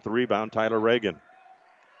 Down with the rebound, Tyler Reagan.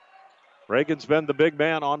 Reagan's been the big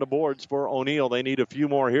man on the boards for O'Neill. They need a few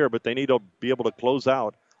more here, but they need to be able to close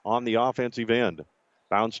out on the offensive end.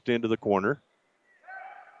 Bounced into the corner.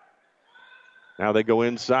 Now they go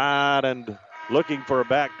inside and looking for a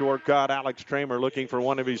backdoor cut. Alex Tramer looking for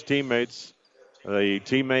one of his teammates. The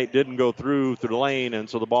teammate didn't go through the lane, and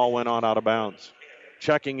so the ball went on out of bounds.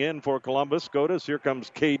 Checking in for Columbus Scotus. Here comes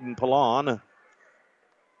Caden Pallon.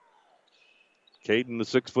 Caden,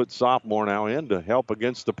 the 6-foot sophomore, now in to help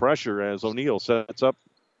against the pressure as O'Neill sets up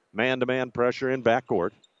man-to-man pressure in backcourt.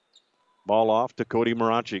 Ball off to Cody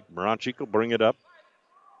Marachik. Marachik will bring it up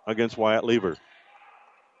against Wyatt Lever.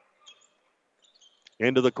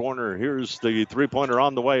 Into the corner. Here's the three-pointer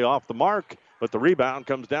on the way off the mark, but the rebound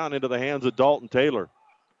comes down into the hands of Dalton Taylor.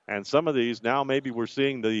 And some of these now maybe we're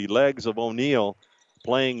seeing the legs of O'Neill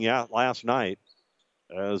playing last night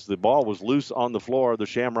as the ball was loose on the floor. The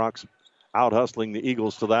Shamrocks out hustling the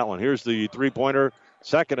Eagles to that one. Here's the three-pointer.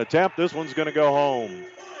 Second attempt. This one's going to go home.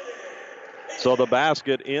 So the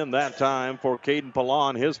basket in that time for Caden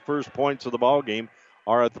Pallon. His first points of the ball game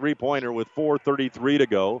are a three-pointer with 4:33 to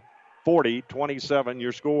go. 40-27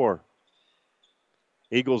 your score.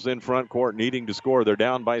 Eagles in front court needing to score. They're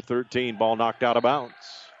down by 13. Ball knocked out of bounds.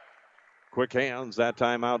 Quick hands that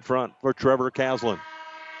time out front for Trevor Kaslin.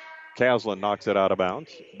 Kaslin knocks it out of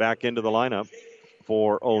bounds. Back into the lineup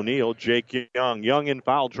for O'Neill, Jake Young. Young in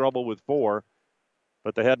foul trouble with 4,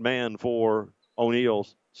 but the head man for O'Neill,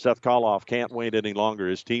 Seth Koloff, can't wait any longer.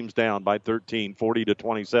 His team's down by 13,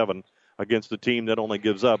 40-27 against a team that only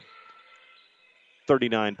gives up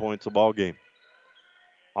 39 points a ball game.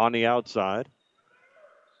 On the outside,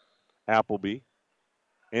 Appleby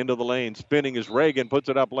into the lane, spinning as Reagan puts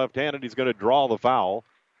it up left-handed. He's going to draw the foul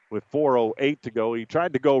with 4:08 to go. He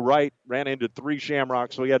tried to go right, ran into 3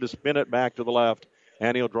 Shamrocks, so he had to spin it back to the left,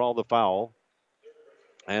 and he'll draw the foul.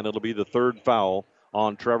 And it'll be the third foul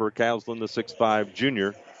on Trevor Kaslin, the 6'5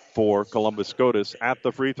 junior for Columbus Scotus. At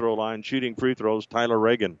the free throw line, shooting free throws, Tyler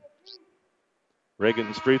Reagan.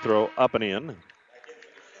 Reagan's free throw up and in.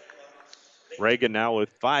 Reagan now with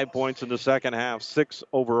 5 points in the second half, 6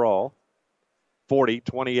 overall.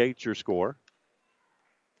 40-28 your score.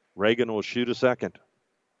 Reagan will shoot a second.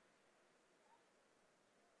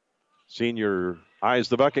 Senior eyes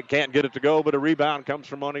the bucket, can't get it to go, but a rebound comes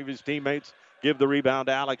from one of his teammates. Give the rebound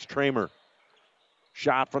to Alex Tramer.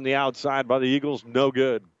 Shot from the outside by the Eagles, no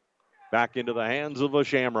good. Back into the hands of a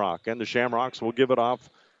Shamrock, and the Shamrocks will give it off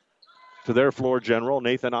to their floor general,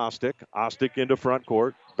 Nathan Ostick. Ostick into front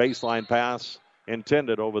court. Baseline pass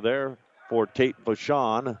intended over there for Tate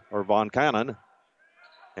Vachon, or Von Cannon.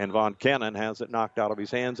 And Von Cannon has it knocked out of his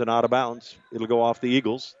hands and out of bounds. It'll go off the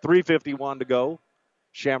Eagles. 3:51 to go.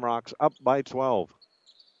 Shamrocks up by 12.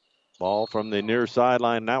 Ball from the near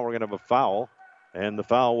sideline. Now we're going to have a foul. And the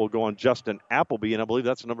foul will go on Justin Appleby, and I believe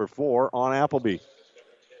that's number 4 on Appleby.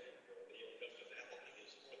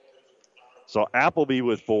 So Appleby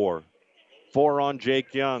with 4. 4 on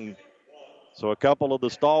Jake Young. So a couple of the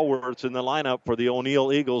stalwarts in the lineup for the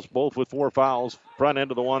O'Neill Eagles, both with 4 fouls. Front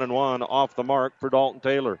end of the 1-and-1, off the mark for Dalton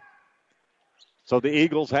Taylor. So the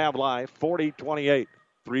Eagles have life, 40-28,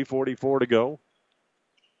 3:44 to go.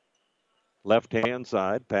 Left-hand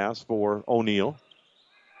side, pass for O'Neill.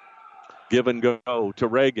 Give and go to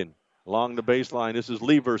Reagan. Along the baseline, this is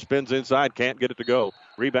Lever, spins inside, can't get it to go.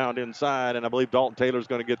 Rebound inside, and I believe Dalton Taylor's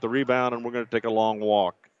going to get the rebound, and we're going to take a long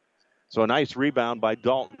walk. So a nice rebound by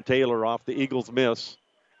Dalton Taylor off the Eagles' miss.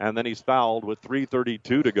 And then he's fouled with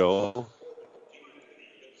 3:32 to go.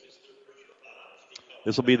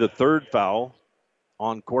 This will be the third foul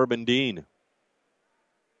on Corbin Dean.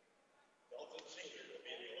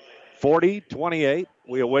 40-28.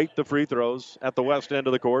 We await the free throws at the west end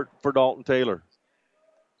of the court for Dalton Taylor.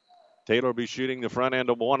 Taylor will be shooting the front end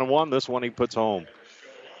of 1-1. This one he puts home.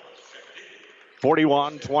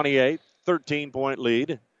 41-28, 13-point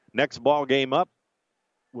lead. Next ball game up,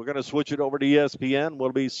 we're going to switch it over to ESPN.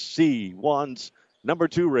 Will be C1's number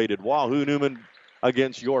 2 rated Wahoo Newman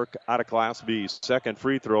against York out of Class B. Second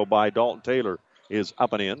free throw by Dalton Taylor is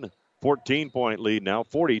up and in. 14-point lead now,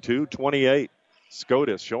 42-28.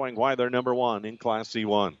 Scotus showing why they're number 1 in Class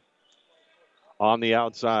C1. On the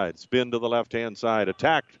outside, spin to the left-hand side,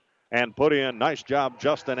 attacked and put in. Nice job,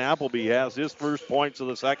 Justin Appleby has his first points of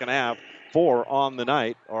the second half. 4 on the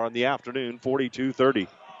night, or on the afternoon, 42-30.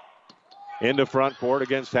 Into front court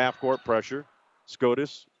against half-court pressure.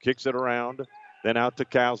 Scotus kicks it around, then out to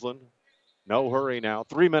Caslin. No hurry now.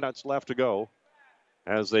 3 minutes left to go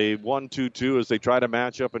as they 1-2-2 as they try to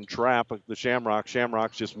match up and trap the Shamrocks.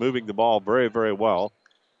 Shamrocks just moving the ball very, very well.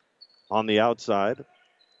 On the outside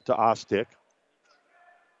to Ostick.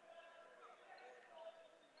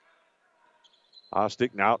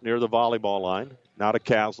 Ostick now near the volleyball line. Now to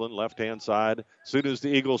Caslin, left-hand side. As soon as the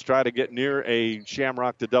Eagles try to get near a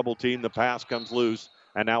Shamrock to double team, the pass comes loose.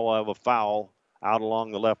 And now we'll have a foul out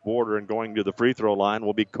along the left border, and going to the free throw line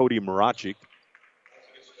will be Cody Marachik.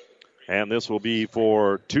 And this will be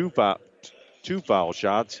for two foul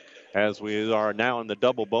shots, as we are now in the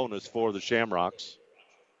double bonus for the Shamrocks.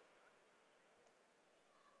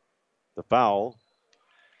 The foul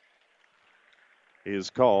is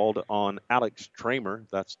called on Alex Tramer.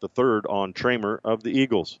 That's the third on Tramer of the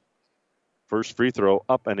Eagles. First free throw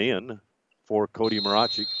up and in for Cody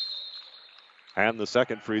Marachik. And the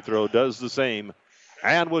second free throw does the same.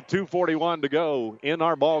 And with 2:41 to go in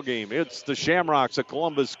our ball game, it's the Shamrocks of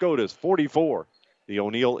Columbus Scotus 44. The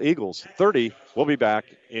O'Neill Eagles 30. We'll be back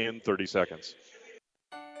in 30 seconds.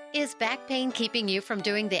 Is back pain keeping you from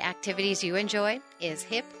doing the activities you enjoy? Is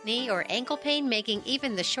hip, knee, or ankle pain making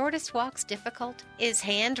even the shortest walks difficult? Is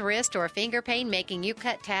hand, wrist, or finger pain making you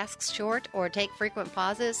cut tasks short or take frequent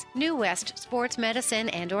pauses? New West Sports Medicine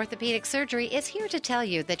and Orthopedic Surgery is here to tell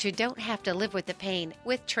you that you don't have to live with the pain.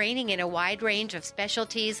 With training in a wide range of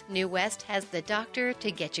specialties, New West has the doctor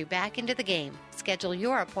to get you back into the game. Schedule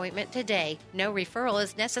your appointment today. No referral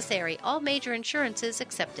is necessary. All major insurances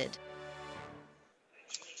accepted.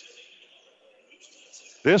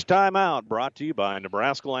 This timeout brought to you by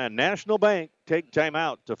Nebraska Land National Bank. Take time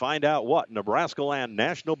out to find out what Nebraska Land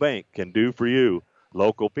National Bank can do for you.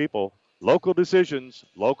 Local people, local decisions,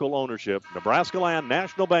 local ownership. Nebraska Land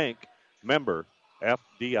National Bank, member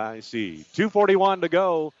FDIC. 2:41 to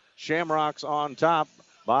go. Shamrocks on top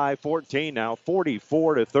by 14 now,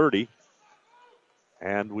 44-30.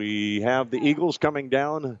 And we have the Eagles coming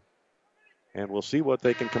down, and we'll see what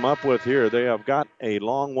they can come up with here. They have got a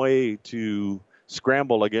long way to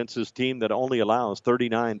scramble against this team that only allows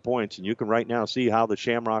 39 points. And you can right now see how the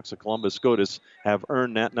Shamrocks of Columbus Scotus have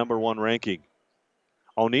earned that number 1 ranking.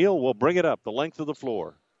 O'Neill will bring it up the length of the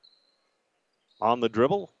floor. On the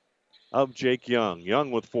dribble of Jake Young.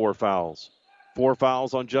 Young with 4 fouls. 4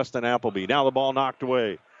 fouls on Justin Appleby. Now the ball knocked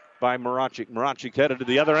away by Marachik. Marachik headed to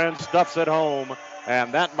the other end, stuffs it home,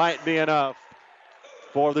 and that might be enough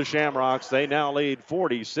for the Shamrocks. They now lead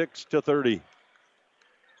 46-30.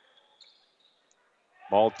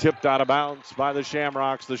 Ball tipped out of bounds by the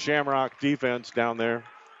Shamrocks. The Shamrock defense down there,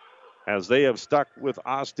 as they have stuck with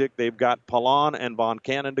Ostick. They've got Pallon and Von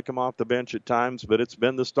Cannon to come off the bench at times, but it's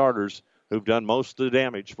been the starters who've done most of the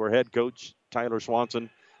damage for head coach Tyler Swanson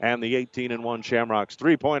and the 18-1 Shamrocks.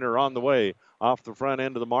 Three-pointer on the way off the front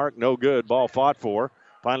end of the mark. No good. Ball fought for.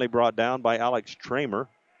 Finally brought down by Alex Tramer.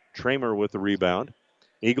 Tramer with the rebound.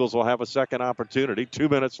 Eagles will have a second opportunity. 2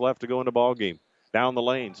 minutes left to go in the ball game. Down the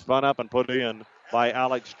lane, spun up and put in by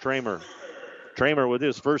Alex Tramer. Tramer with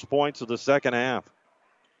his first points of the second half.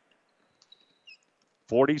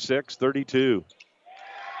 46-32.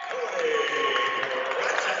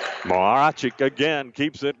 Marachik again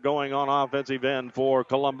keeps it going on offensive end for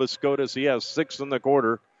Columbus Scotus. He has 6 in the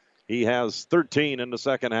quarter. He has 13 in the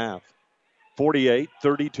second half.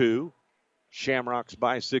 48-32. Shamrocks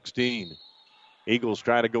by 16. Eagles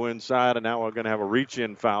try to go inside, and now we're going to have a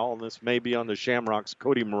reach-in foul. And this may be on the Shamrocks'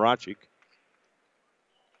 Cody Marachik.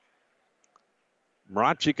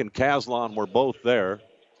 Marachik and Caslon were both there.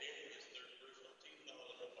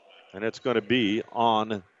 And it's going to be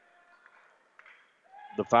on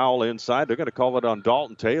the foul inside. They're going to call it on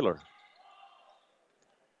Dalton Taylor.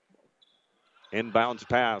 Inbounds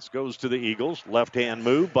pass goes to the Eagles. Left-hand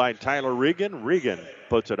move by Tyler Regan. Regan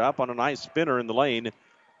puts it up on a nice spinner in the lane.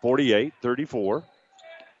 48-34.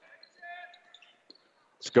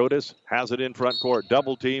 Scotus has it in front court.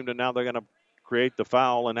 Double teamed, and now they're going to create the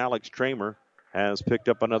foul, and Alex Tramer has picked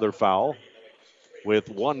up another foul. with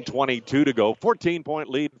 1:22 to go. 14-point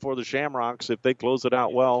lead for the Shamrocks. If they close it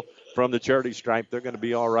out well from the charity stripe, they're going to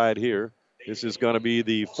be all right here. This is going to be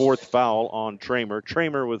the fourth foul on Tramer.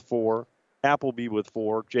 Tramer with 4, Appleby with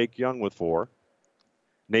 4, Jake Young with 4.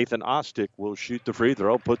 Nathan Ostick will shoot the free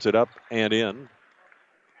throw, puts it up and in.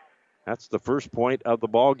 That's the first point of the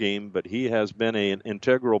ball game, but he has been an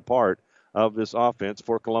integral part of this offense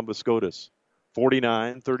for Columbus Scotus.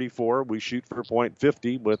 49-34. We shoot for point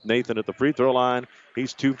 50 with Nathan at the free throw line.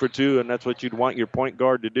 He's 2 for 2, and that's what you'd want your point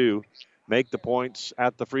guard to do. Make the points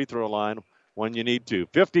at the free throw line when you need to.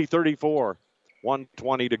 50-34.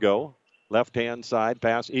 1:20 to go. Left-hand side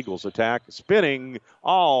pass. Eagles attack. Spinning.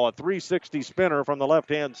 A 360 spinner from the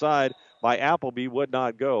left-hand side by Appleby would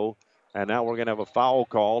not go. And now we're going to have a foul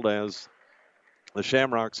called as the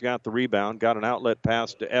Shamrocks got the rebound, got an outlet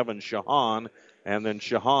pass to Evan Shahan, and then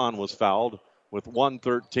Shahan was fouled with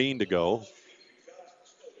 1:13 to go.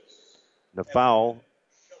 The foul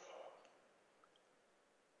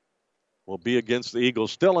will be against the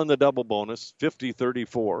Eagles, still in the double bonus,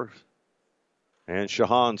 50-34. And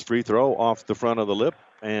Shahan's free throw off the front of the lip,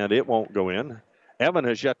 and it won't go in. Evan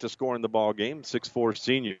has yet to score in the ball game. 6'4"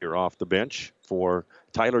 senior off the bench for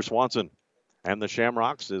Tyler Swanson and the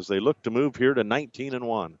Shamrocks as they look to move here to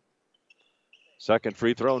 19-1. Second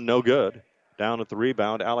free throw, no good. Down at the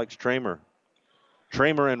rebound, Alex Tramer.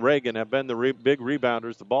 Tramer and Reagan have been the big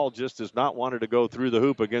rebounders. The ball just has not wanted to go through the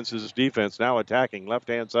hoop against his defense. Now attacking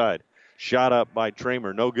left-hand side. Shot up by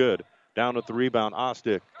Tramer, no good. Down at the rebound,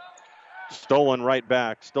 Ostick. Stolen right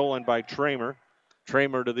back, stolen by Tramer.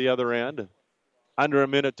 Tramer to the other end. Under a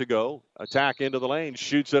minute to go. Attack into the lane.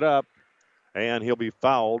 Shoots it up. And he'll be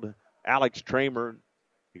fouled. Alex Tramer.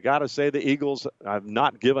 You got to say the Eagles have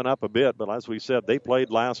not given up a bit. But as we said, they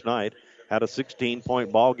played last night. Had a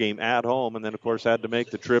 16-point ball game at home. And then, of course, had to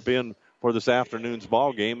make the trip in for this afternoon's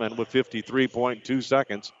ball game. And with 53.2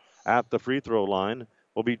 seconds at the free throw line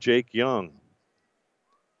will be Jake Young.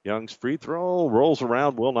 Young's free throw rolls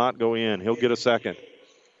around. Will not go in. He'll get a second.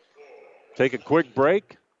 Take a quick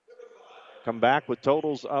break. Come back with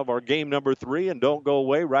totals of our game number 3, and don't go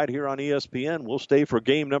away right here on ESPN. We'll stay for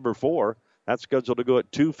game number 4. That's scheduled to go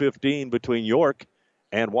at 2:15 between York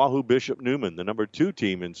and Wahoo Bishop Newman, the number 2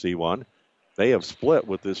 team in C1. They have split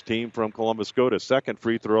with this team from Columbus Scotus. Second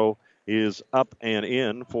free throw is up and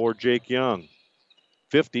in for Jake Young.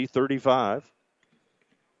 50-35.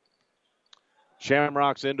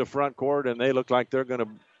 Shamrocks into front court, and they look like they're going to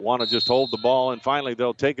want to just hold the ball, and finally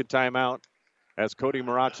they'll take a timeout as Cody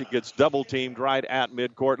Marachi gets double-teamed right at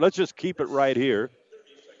midcourt. Let's just keep it right here.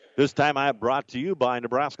 This time I brought to you by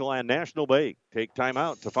Nebraska Land National Bank. Take time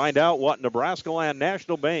out to find out what Nebraska Land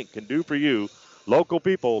National Bank can do for you. Local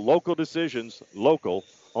people, local decisions, local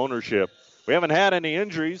ownership. We haven't had any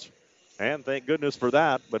injuries, and thank goodness for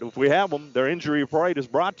that. But if we have them, their injury report is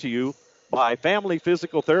brought to you by Family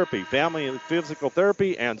Physical Therapy. Family Physical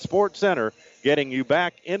Therapy and Sports Center, getting you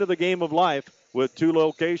back into the game of life with 2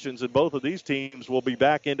 locations, and both of these teams will be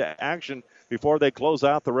back into action before they close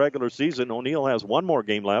out the regular season. O'Neill has one more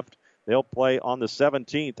game left. They'll play on the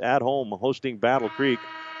 17th at home, hosting Battle Creek.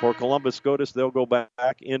 For Columbus Scotus, they'll go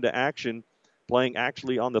back into action, playing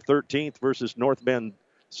actually on the 13th versus North Bend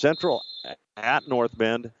Central at North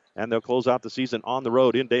Bend, and they'll close out the season on the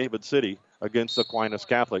road in David City against Aquinas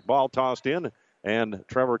Catholic. Ball tossed in, and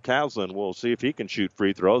Trevor Caslin will see if he can shoot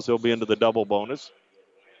free throws. He'll be into the double bonus.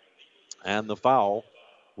 And the foul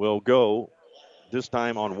will go this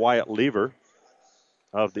time on Wyatt Lever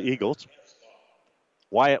of the Eagles.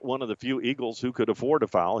 Wyatt, one of the few Eagles who could afford a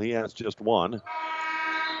foul. He has just one.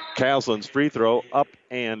 Caslin's free throw up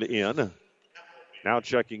and in. Now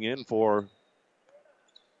checking in for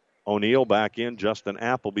O'Neill, back in Justin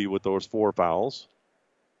Appleby with those 4 fouls.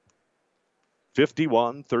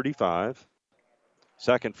 51-35.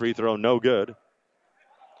 Second free throw, no good.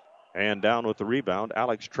 And down with the rebound,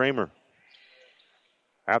 Alex Tramer.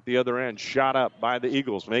 At the other end, shot up by the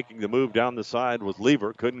Eagles, making the move down the side with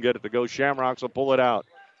Lever. Couldn't get it to go. Shamrocks will pull it out.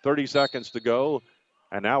 30 seconds to go.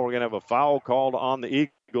 And now we're going to have a foul called on the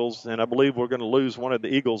Eagles, and I believe we're going to lose one of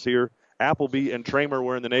the Eagles here. Appleby and Tramer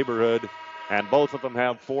were in the neighborhood, and both of them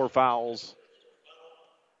have 4 fouls.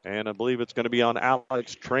 And I believe it's going to be on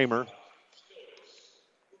Alex Tramer.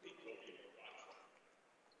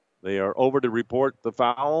 They are over to report the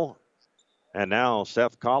foul. And now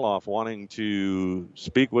Seth Koloff wanting to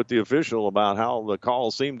speak with the official about how the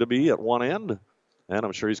call seemed to be at one end. And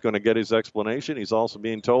I'm sure he's going to get his explanation. He's also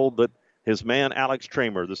being told that his man, Alex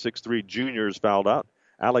Tramer, the 6'3 junior, is fouled out.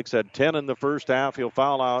 Alex had 10 in the first half. He'll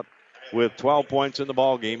foul out with 12 points in the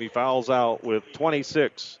ball game. He fouls out with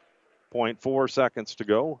 26.4 seconds to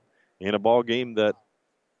go in a ball game that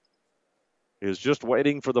is just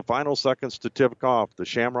waiting for the final seconds to tip off. The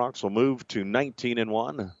Shamrocks will move to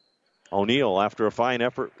 19-1. O'Neill, after a fine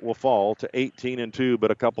effort, will fall to 18-2,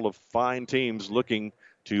 but a couple of fine teams looking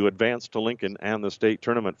to advance to Lincoln and the state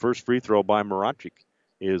tournament. First free throw by Marachik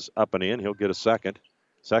is up and in. He'll get a second.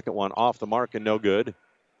 Second one off the mark and no good.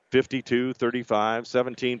 52-35,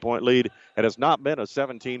 17-point lead. It has not been a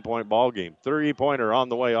 17-point ball game. 3-pointer on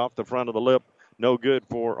the way off the front of the lip. No good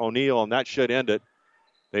for O'Neill, and that should end it.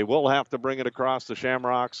 They will have to bring it across the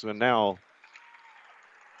Shamrocks, and now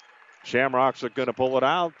Shamrocks are going to pull it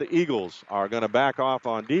out. The Eagles are going to back off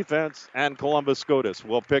on defense, and Columbus Scotus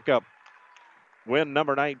will pick up win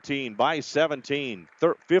number 19 by 17,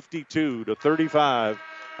 52-35,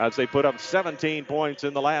 as they put up 17 points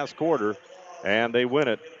in the last quarter, and they win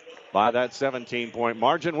it by that 17-point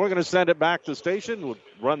margin. We're going to send it back to the station. We'll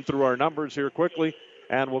run through our numbers here quickly,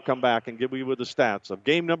 and we'll come back and give you the stats of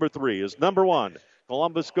game number 3. Is number 1,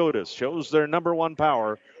 Columbus Scotus shows their number 1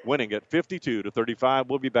 power, winning it 52-35.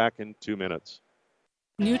 We'll be back in 2 minutes.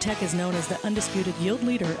 New Tech is known as the undisputed yield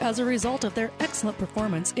leader as a result of their excellent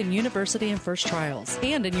performance in university and first trials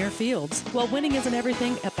and in your fields. While winning isn't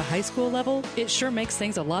everything at the high school level, it sure makes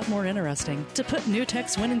things a lot more interesting. To put New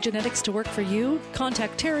Tech's winning genetics to work for you,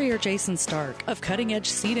 contact Terry or Jason Stark of Cutting Edge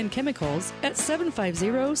Seed and Chemicals at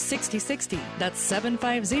 750-6060. That's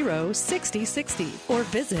 750-6060. Or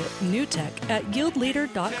visit newtech at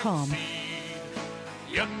yieldleader.com.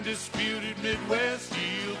 The undisputed Midwest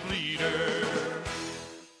yield leader.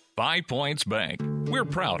 5 Points Bank. We're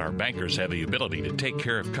proud our bankers have the ability to take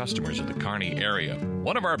care of customers in the Kearney area.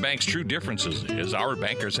 One of our bank's true differences is our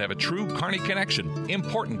bankers have a true Kearney connection,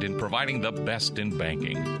 important in providing the best in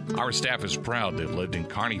banking. Our staff is proud they've lived in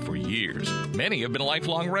Kearney for years. Many have been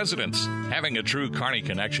lifelong residents. Having a true Kearney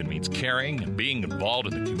connection means caring and being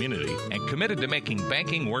involved in the community and committed to making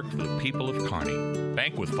banking work for the people of Kearney.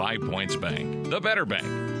 Bank with 5 Points Bank. The better bank.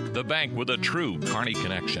 The bank with a true Kearney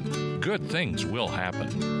connection. Good things will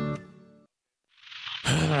happen.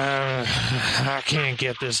 I can't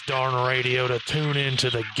get this darn radio to tune into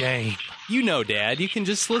the game. You know, Dad, you can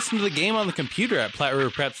just listen to the game on the computer at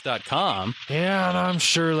PlatteRiverPreps.com. Yeah, and I'm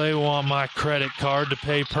sure they want my credit card to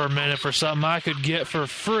pay per minute for something I could get for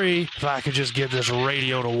free if I could just get this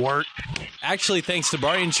radio to work. Actually, thanks to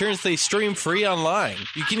Barney Insurance, they stream free online.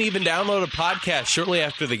 You can even download a podcast shortly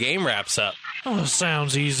after the game wraps up. Oh,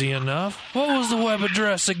 sounds easy enough. What was the web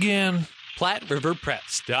address again?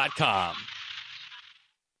 PlatteRiverPreps.com.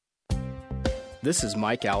 This is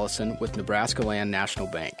Mike Allison with Nebraska Land National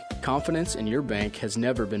Bank. Confidence in your bank has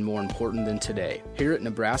never been more important than today. Here at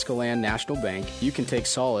Nebraska Land National Bank, you can take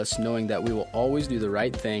solace knowing that we will always do the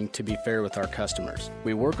right thing to be fair with our customers.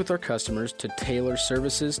 We work with our customers to tailor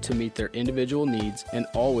services to meet their individual needs and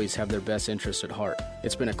always have their best interests at heart.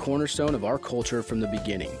 It's been a cornerstone of our culture from the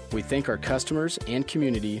beginning. We thank our customers and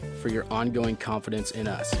community for your ongoing confidence in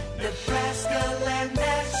us. Nebraska Land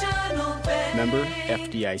National Bank. Member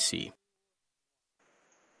FDIC.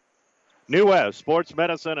 New West Sports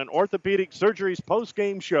Medicine and Orthopedic Surgery's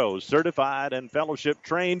post-game shows. Certified and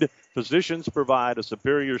fellowship-trained physicians provide a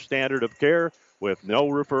superior standard of care with no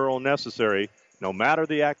referral necessary. No matter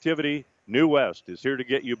the activity, New West is here to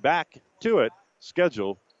get you back to it.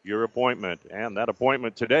 Schedule your appointment. And that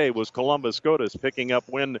appointment today was Columbus Scotus picking up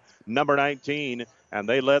win number 19, and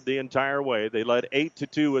they led the entire way. They led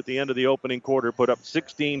 8-2 at the end of the opening quarter, put up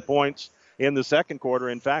 16 points in the second quarter.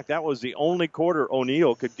 In fact, that was the only quarter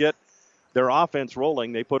O'Neill could get their offense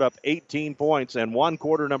rolling. They put up 18 points, and one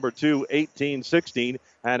quarter number 2, 18-16,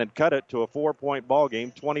 and had cut it to a 4-point ball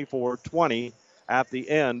game, 24-20 at the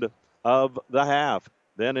end of the half.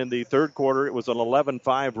 Then in the third quarter, it was an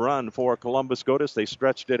 11-5 run for Columbus Scotus. They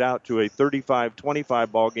stretched it out to a 35-25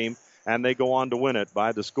 ball game, and they go on to win it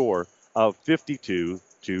by the score of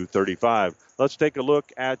 52-35. Let's take a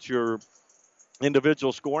look at your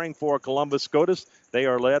individual scoring for Columbus Scotus. They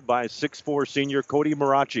are led by 6'4" senior Cody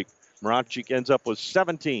Marachik. Marachik ends up with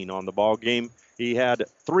 17 on the ball game. He had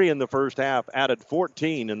 3 in the first half, added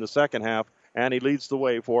 14 in the second half, and he leads the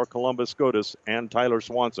way for Columbus Scotus and Tyler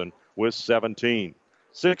Swanson with 17.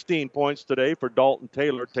 16 points today for Dalton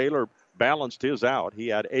Taylor. Taylor balanced his out. He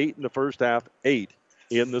had 8 in the first half, 8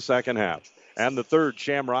 in the second half. And the third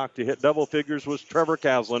Shamrock to hit double figures was Trevor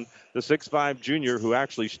Caslin, the 6'5 junior who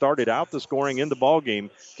actually started out the scoring in the ballgame.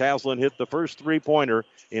 Caslin hit the first three-pointer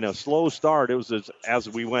in a slow start. It was as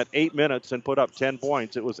we went 8 minutes and put up 10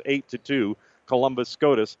 points. It was 8-2 Columbus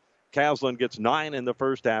Scotus. Caslin gets 9 in the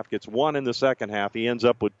first half, gets 1 in the second half. He ends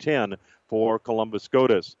up with 10 for Columbus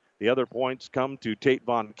Scotus. The other points come to Tate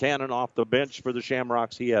Von Cannon off the bench for the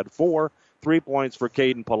Shamrocks. He had 4. 3 points for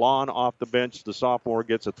Caden Pallon off the bench. The sophomore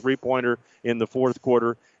gets a three-pointer in the fourth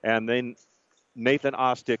quarter. And then Nathan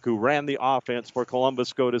Ostick, who ran the offense for Columbus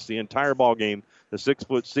Scotus the entire ball game. The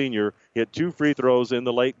 6-foot senior hit 2 free throws in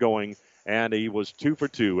the late going, and he was 2 for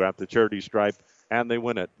 2 at the charity stripe, and they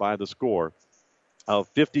win it by the score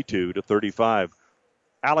of 52-35.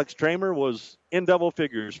 Alex Tramer was in double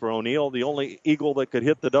figures for O'Neill, the only Eagle that could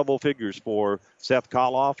hit the double figures for Seth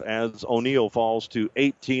Koloff, as O'Neill falls to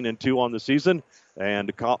 18-2 on the season.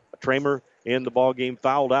 And Tramer in the ball game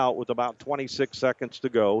fouled out with about 26 seconds to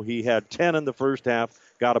go. He had 10 in the first half,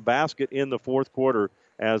 got a basket in the fourth quarter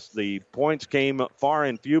as the points came far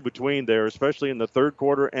and few between there, especially in the third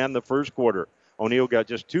quarter and the first quarter. O'Neill got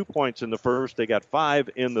just 2 points in the first. They got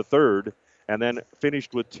 5 in the third, and then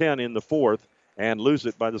finished with 10 in the fourth, and lose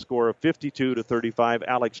it by the score of 52-35.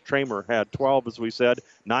 Alex Tramer had 12, as we said,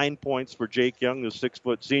 9 points for Jake Young, the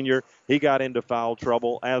 6-foot senior. He got into foul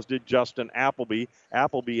trouble, as did Justin Appleby.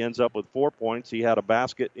 Appleby ends up with 4 points. He had a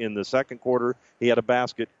basket in the second quarter. He had a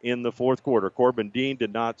basket in the fourth quarter. Corbin Dean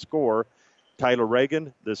did not score. Tyler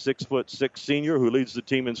Reagan, the 6'6" senior who leads the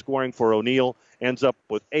team in scoring for O'Neill, ends up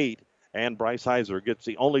with 8. And Bryce Heiser gets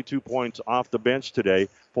the only 2 points off the bench today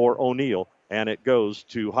for O'Neill. And it goes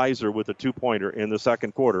to Heiser with a 2-pointer in the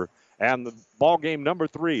second quarter. And the ball game number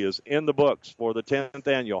 3 is in the books for the 10th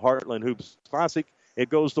annual Heartland Hoops Classic. It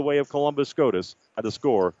goes the way of Columbus Scotus at a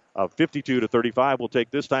score of 52-35. We'll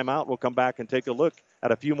take this time out. We'll come back and take a look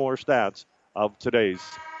at a few more stats of today's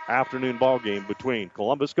afternoon ball game between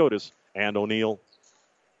Columbus Scotus and O'Neill.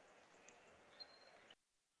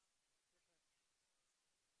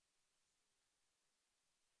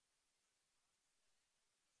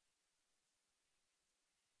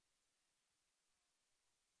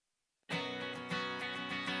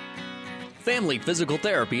 Family Physical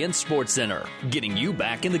Therapy and Sports Center, getting you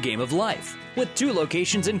back in the game of life. With 2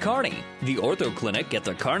 locations in Kearney, the Ortho Clinic at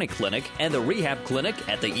the Kearney Clinic and the Rehab Clinic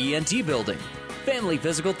at the ENT Building. Family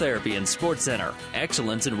Physical Therapy and Sports Center,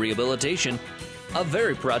 excellence in rehabilitation. A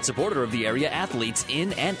very proud supporter of the area athletes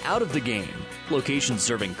in and out of the game. Locations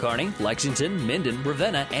serving Kearney, Lexington, Minden,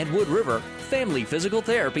 Ravenna, and Wood River. Family Physical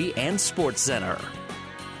Therapy and Sports Center.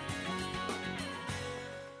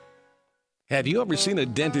 Have you ever seen a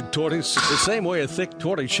dented tortoise? The same way a thick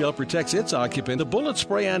tortoise shell protects its occupant, the bullet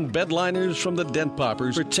spray on bed liners from the Dent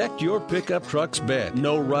Poppers protect your pickup truck's bed.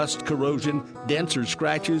 No rust, corrosion, dents, or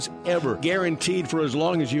scratches ever. Guaranteed for as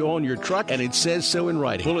long as you own your truck, and it says so in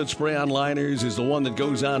writing. Bullet spray on liners is the one that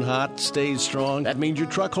goes on hot, stays strong. That means your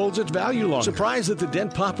truck holds its value longer. Surprised that the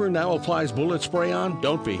Dent Popper now applies bullet spray on?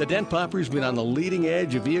 Don't be. The Dent Popper's been on the leading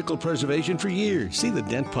edge of vehicle preservation for years. See the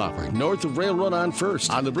Dent Popper north of Railroad on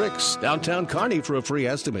First, on the Bricks, downtown Kearney for a free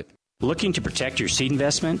estimate. Looking to protect your seed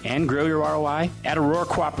investment and grow your ROI? At Aurora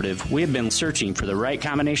Cooperative, we have been searching for the right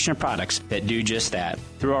combination of products that do just that.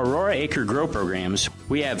 Through our Aurora Acre Grow programs,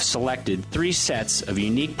 we have selected 3 sets of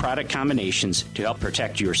unique product combinations to help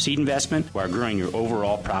protect your seed investment while growing your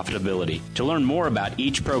overall profitability. To learn more about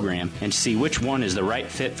each program and to see which one is the right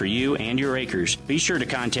fit for you and your acres, be sure to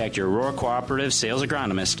contact your Aurora Cooperative sales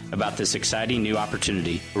agronomist about this exciting new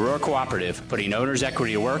opportunity. Aurora Cooperative, putting owner's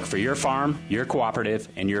equity to work for your farm, your cooperative,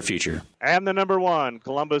 and your future. And the number 1,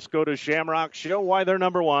 Columbus Scotus Shamrocks show why they're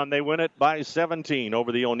number 1. They win it by 17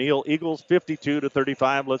 over the O'Neill Eagles,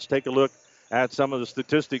 52-35. Let's take a look at some of the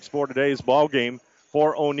statistics for today's ball game.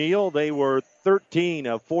 For O'Neill, they were 13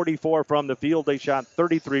 of 44 from the field. They shot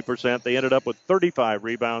 33%. They ended up with 35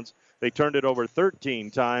 rebounds. They turned it over 13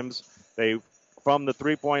 times. From the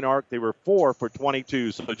three-point arc, they were 4 for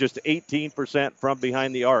 22, so just 18% from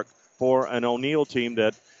behind the arc for an O'Neill team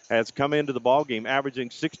that has come into the ball game averaging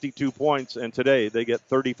 62 points, and today they get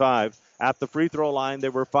 35. At the free throw line, they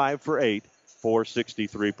were 5 for 8 for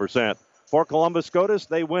 63%. For Columbus Scotus,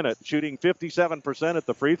 they win it, shooting 57% at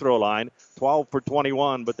the free throw line, 12 for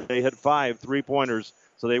 21, but they hit 5 three-pointers,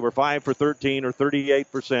 so they were 5 for 13 or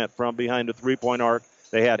 38% from behind the three-point arc.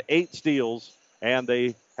 They had 8 steals, and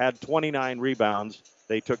they had 29 rebounds.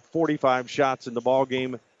 They took 45 shots in the ball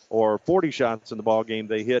game, or 40 shots in the ball game.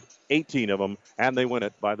 They hit 18 of them, and they win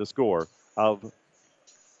it by the score of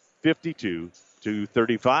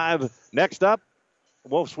 52-35. Next up,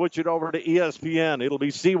 we'll switch it over to ESPN. It'll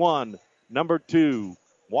be C1, number 2,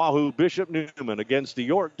 Wahoo Bishop Newman against the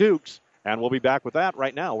York Dukes, and we'll be back with that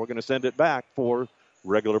right now. We're going to send it back for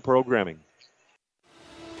regular programming.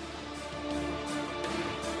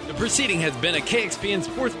 The proceeding has been a KXPN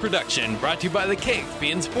Sports production brought to you by the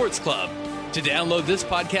KXPN Sports Club. To download this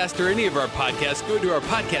podcast or any of our podcasts, go to our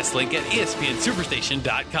podcast link at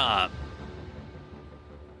ESPNSuperstation.com.